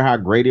I've heard how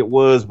great it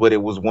was, but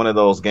it was one of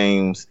those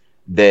games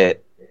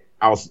that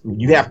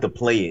you have to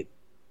play it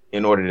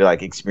in order to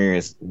like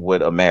experience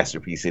what a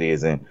masterpiece it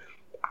is and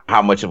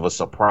how much of a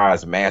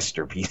surprise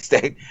masterpiece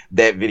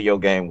that video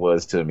game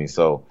was to me.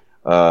 So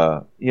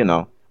you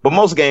know, but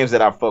most games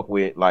that I fuck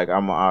with, like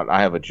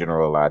I have a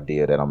general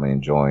idea that I'm gonna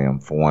enjoy them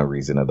for one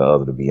reason or the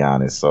other, to be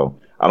honest. So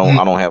I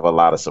don't have a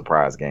lot of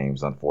surprise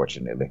games,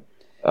 unfortunately.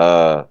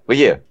 But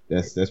yeah,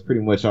 that's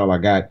pretty much all I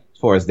got as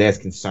far as that's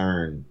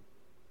concerned,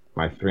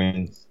 my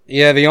friends.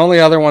 Yeah, the only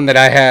other one that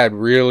I had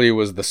really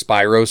was the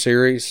Spyro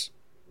series.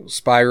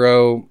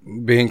 Spyro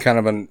being kind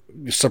of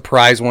a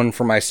surprise one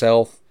for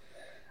myself.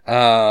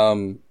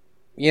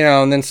 You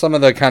know, and then some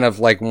of the kind of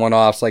like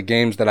one-offs, like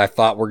games that I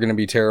thought were going to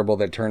be terrible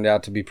that turned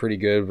out to be pretty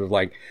good, with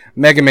like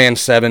Mega Man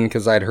 7,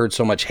 because I'd heard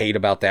so much hate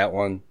about that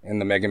one in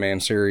the Mega Man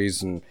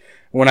series, and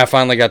when I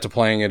finally got to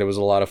playing it, it was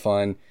a lot of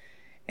fun.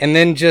 And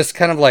then just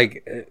kind of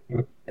like,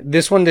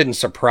 this one didn't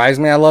surprise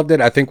me, I loved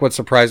it. I think what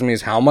surprised me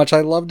is how much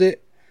I loved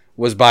it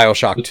was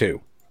BioShock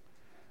 2.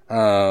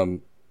 I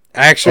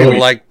actually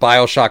like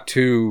BioShock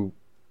 2.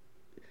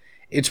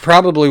 It's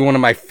probably one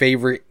of my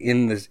favorite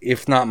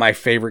if not my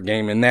favorite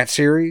game in that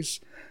series.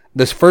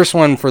 This first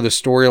one for the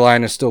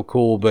storyline is still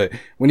cool, but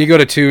when you go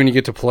to 2 and you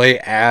get to play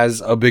as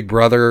a big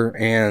brother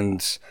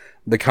and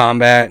the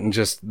combat and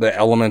just the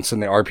elements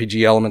and the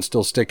RPG elements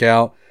still stick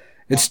out,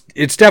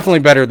 it's definitely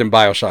better than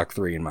BioShock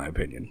 3 in my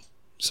opinion.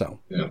 So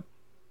yeah.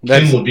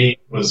 Ken Levine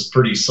was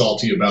pretty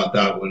salty about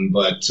that one,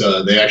 but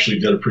they actually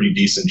did a pretty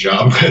decent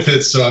job with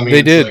it. So I mean,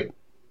 they did. Like,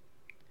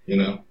 you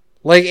know.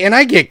 Like, and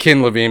I get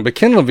Ken Levine, but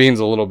Ken Levine's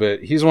a little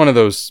bit, he's one of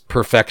those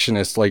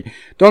perfectionists. Like,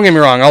 don't get me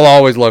wrong, I'll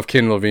always love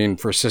Ken Levine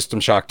for System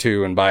Shock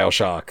 2 and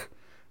BioShock.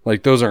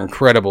 Like, those are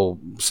incredible,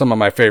 some of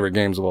my favorite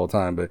games of all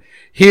time. But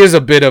he is a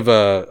bit of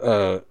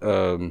I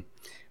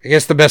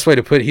guess the best way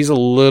to put it, he's a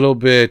little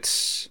bit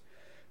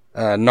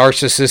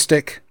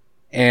narcissistic,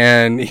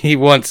 and he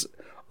wants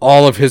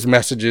all of his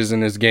messages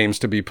in his games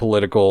to be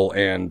political,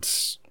 and,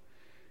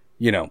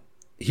 you know,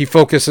 he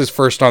focuses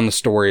first on the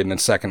story and then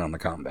second on the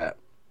combat.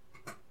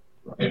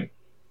 Right.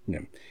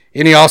 Yeah.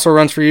 Any also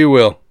runs for you,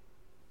 Will?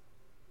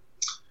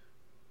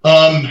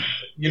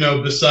 You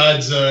know,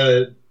 besides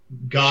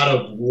God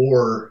of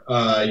War,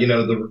 you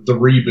know, the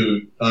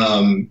reboot,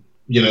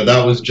 you know,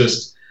 that was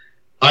just,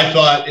 I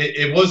thought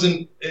it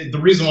wasn't, the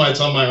reason why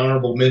it's on my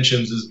honorable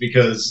mentions is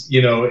because,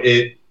 you know,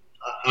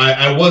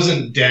 I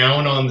wasn't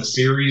down on the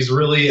series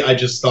really. I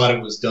just thought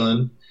it was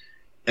done.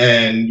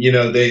 And, you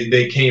know,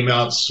 they came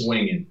out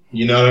swinging,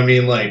 you know what I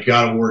mean? Like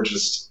God of War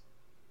just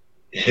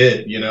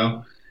hit, you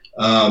know?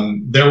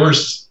 There were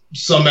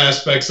some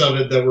aspects of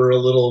it that were a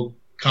little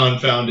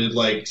confounded,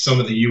 like some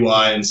of the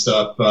UI and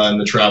stuff and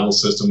the travel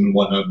system and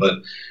whatnot. But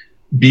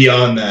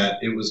beyond that,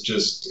 it was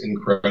just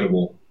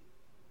incredible.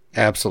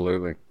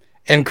 Absolutely.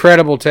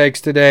 Incredible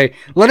takes today.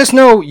 Let us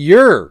know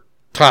your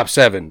top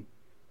 7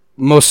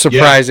 most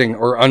surprising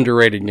or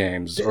underrated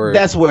games. Or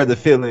that's where the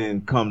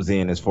feeling comes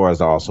in as far as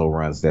the also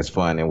runs. That's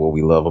fun. And what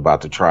we love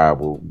about the tribe,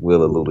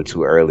 Will alluded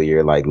to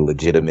earlier, like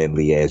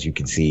legitimately, as you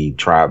can see,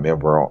 tribe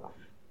member,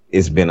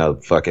 it's been a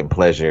fucking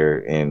pleasure,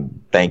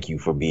 and thank you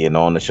for being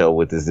on the show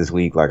with us this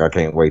week. Like, I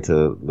can't wait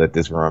to let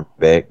this run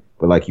back.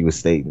 But like you were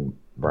stating,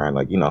 Brian,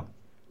 like, you know,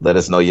 let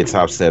us know your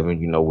top 7.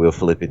 You know, we'll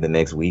flip it the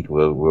next week.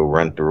 We'll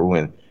run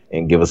through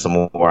and give us some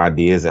more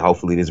ideas, and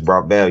hopefully this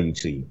brought value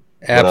to you.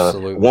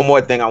 Absolutely. But, one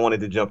more thing I wanted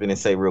to jump in and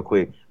say real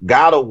quick.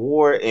 God of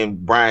War,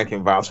 and Brian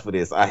can vouch for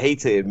this. I hate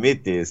to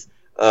admit this,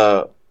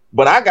 but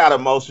I got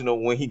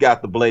emotional when he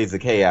got the Blades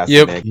of Chaos.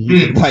 Yep.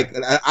 Like,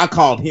 I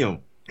called him.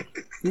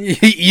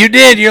 You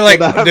did. You're like,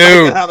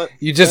 dude,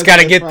 you just got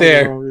to get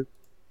there.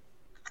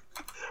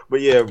 But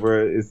yeah,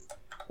 bro,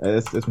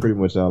 that's pretty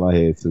much all I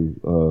had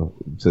to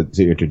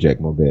interject.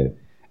 My bad.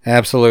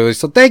 Absolutely.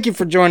 So thank you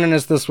for joining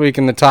us this week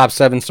in the top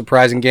 7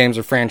 surprising games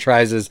or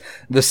franchises,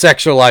 the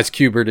sexualized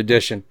Q*bert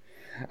edition.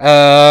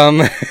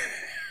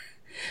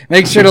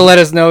 Make sure to let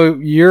us know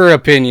your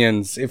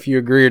opinions if you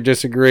agree or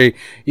disagree.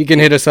 You can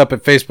hit us up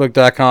at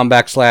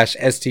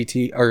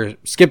facebook.com/STT or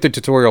Skip the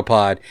Tutorial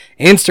Pod,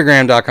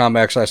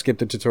 Instagram.com/Skip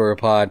the Tutorial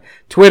Pod,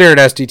 Twitter at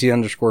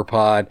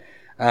STT_pod,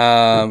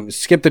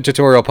 Skip the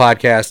Tutorial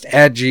Podcast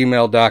at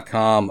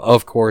gmail.com.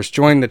 Of course,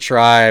 join the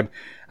tribe,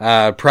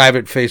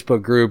 private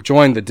Facebook group,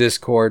 join the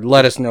Discord.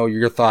 Let us know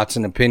your thoughts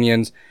and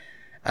opinions.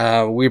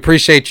 We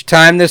appreciate your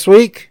time this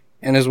week.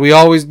 And as we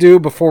always do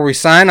before we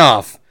sign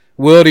off,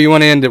 Will, do you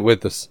want to end it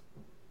with us?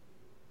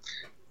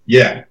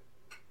 Yeah.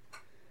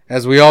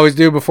 As we always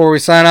do before we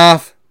sign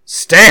off,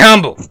 stay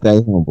humble. Stay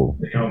humble.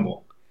 Stay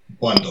humble.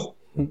 bundle.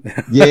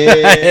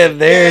 Yeah,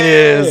 there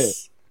it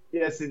is.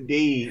 Yes,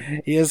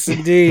 indeed. Yes,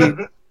 indeed.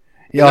 Good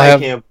Y'all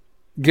night, have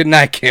good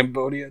night,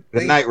 Cambodia.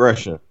 Good night,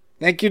 Russia.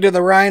 Thank you to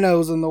the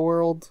rhinos in the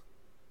world.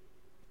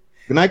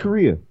 Good night,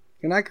 Korea.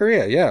 Good night,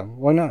 Korea. Yeah,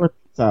 why not? North,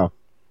 South.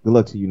 Good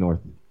luck to you, North.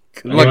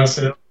 Good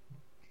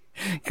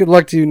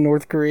luck to you,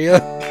 North Korea.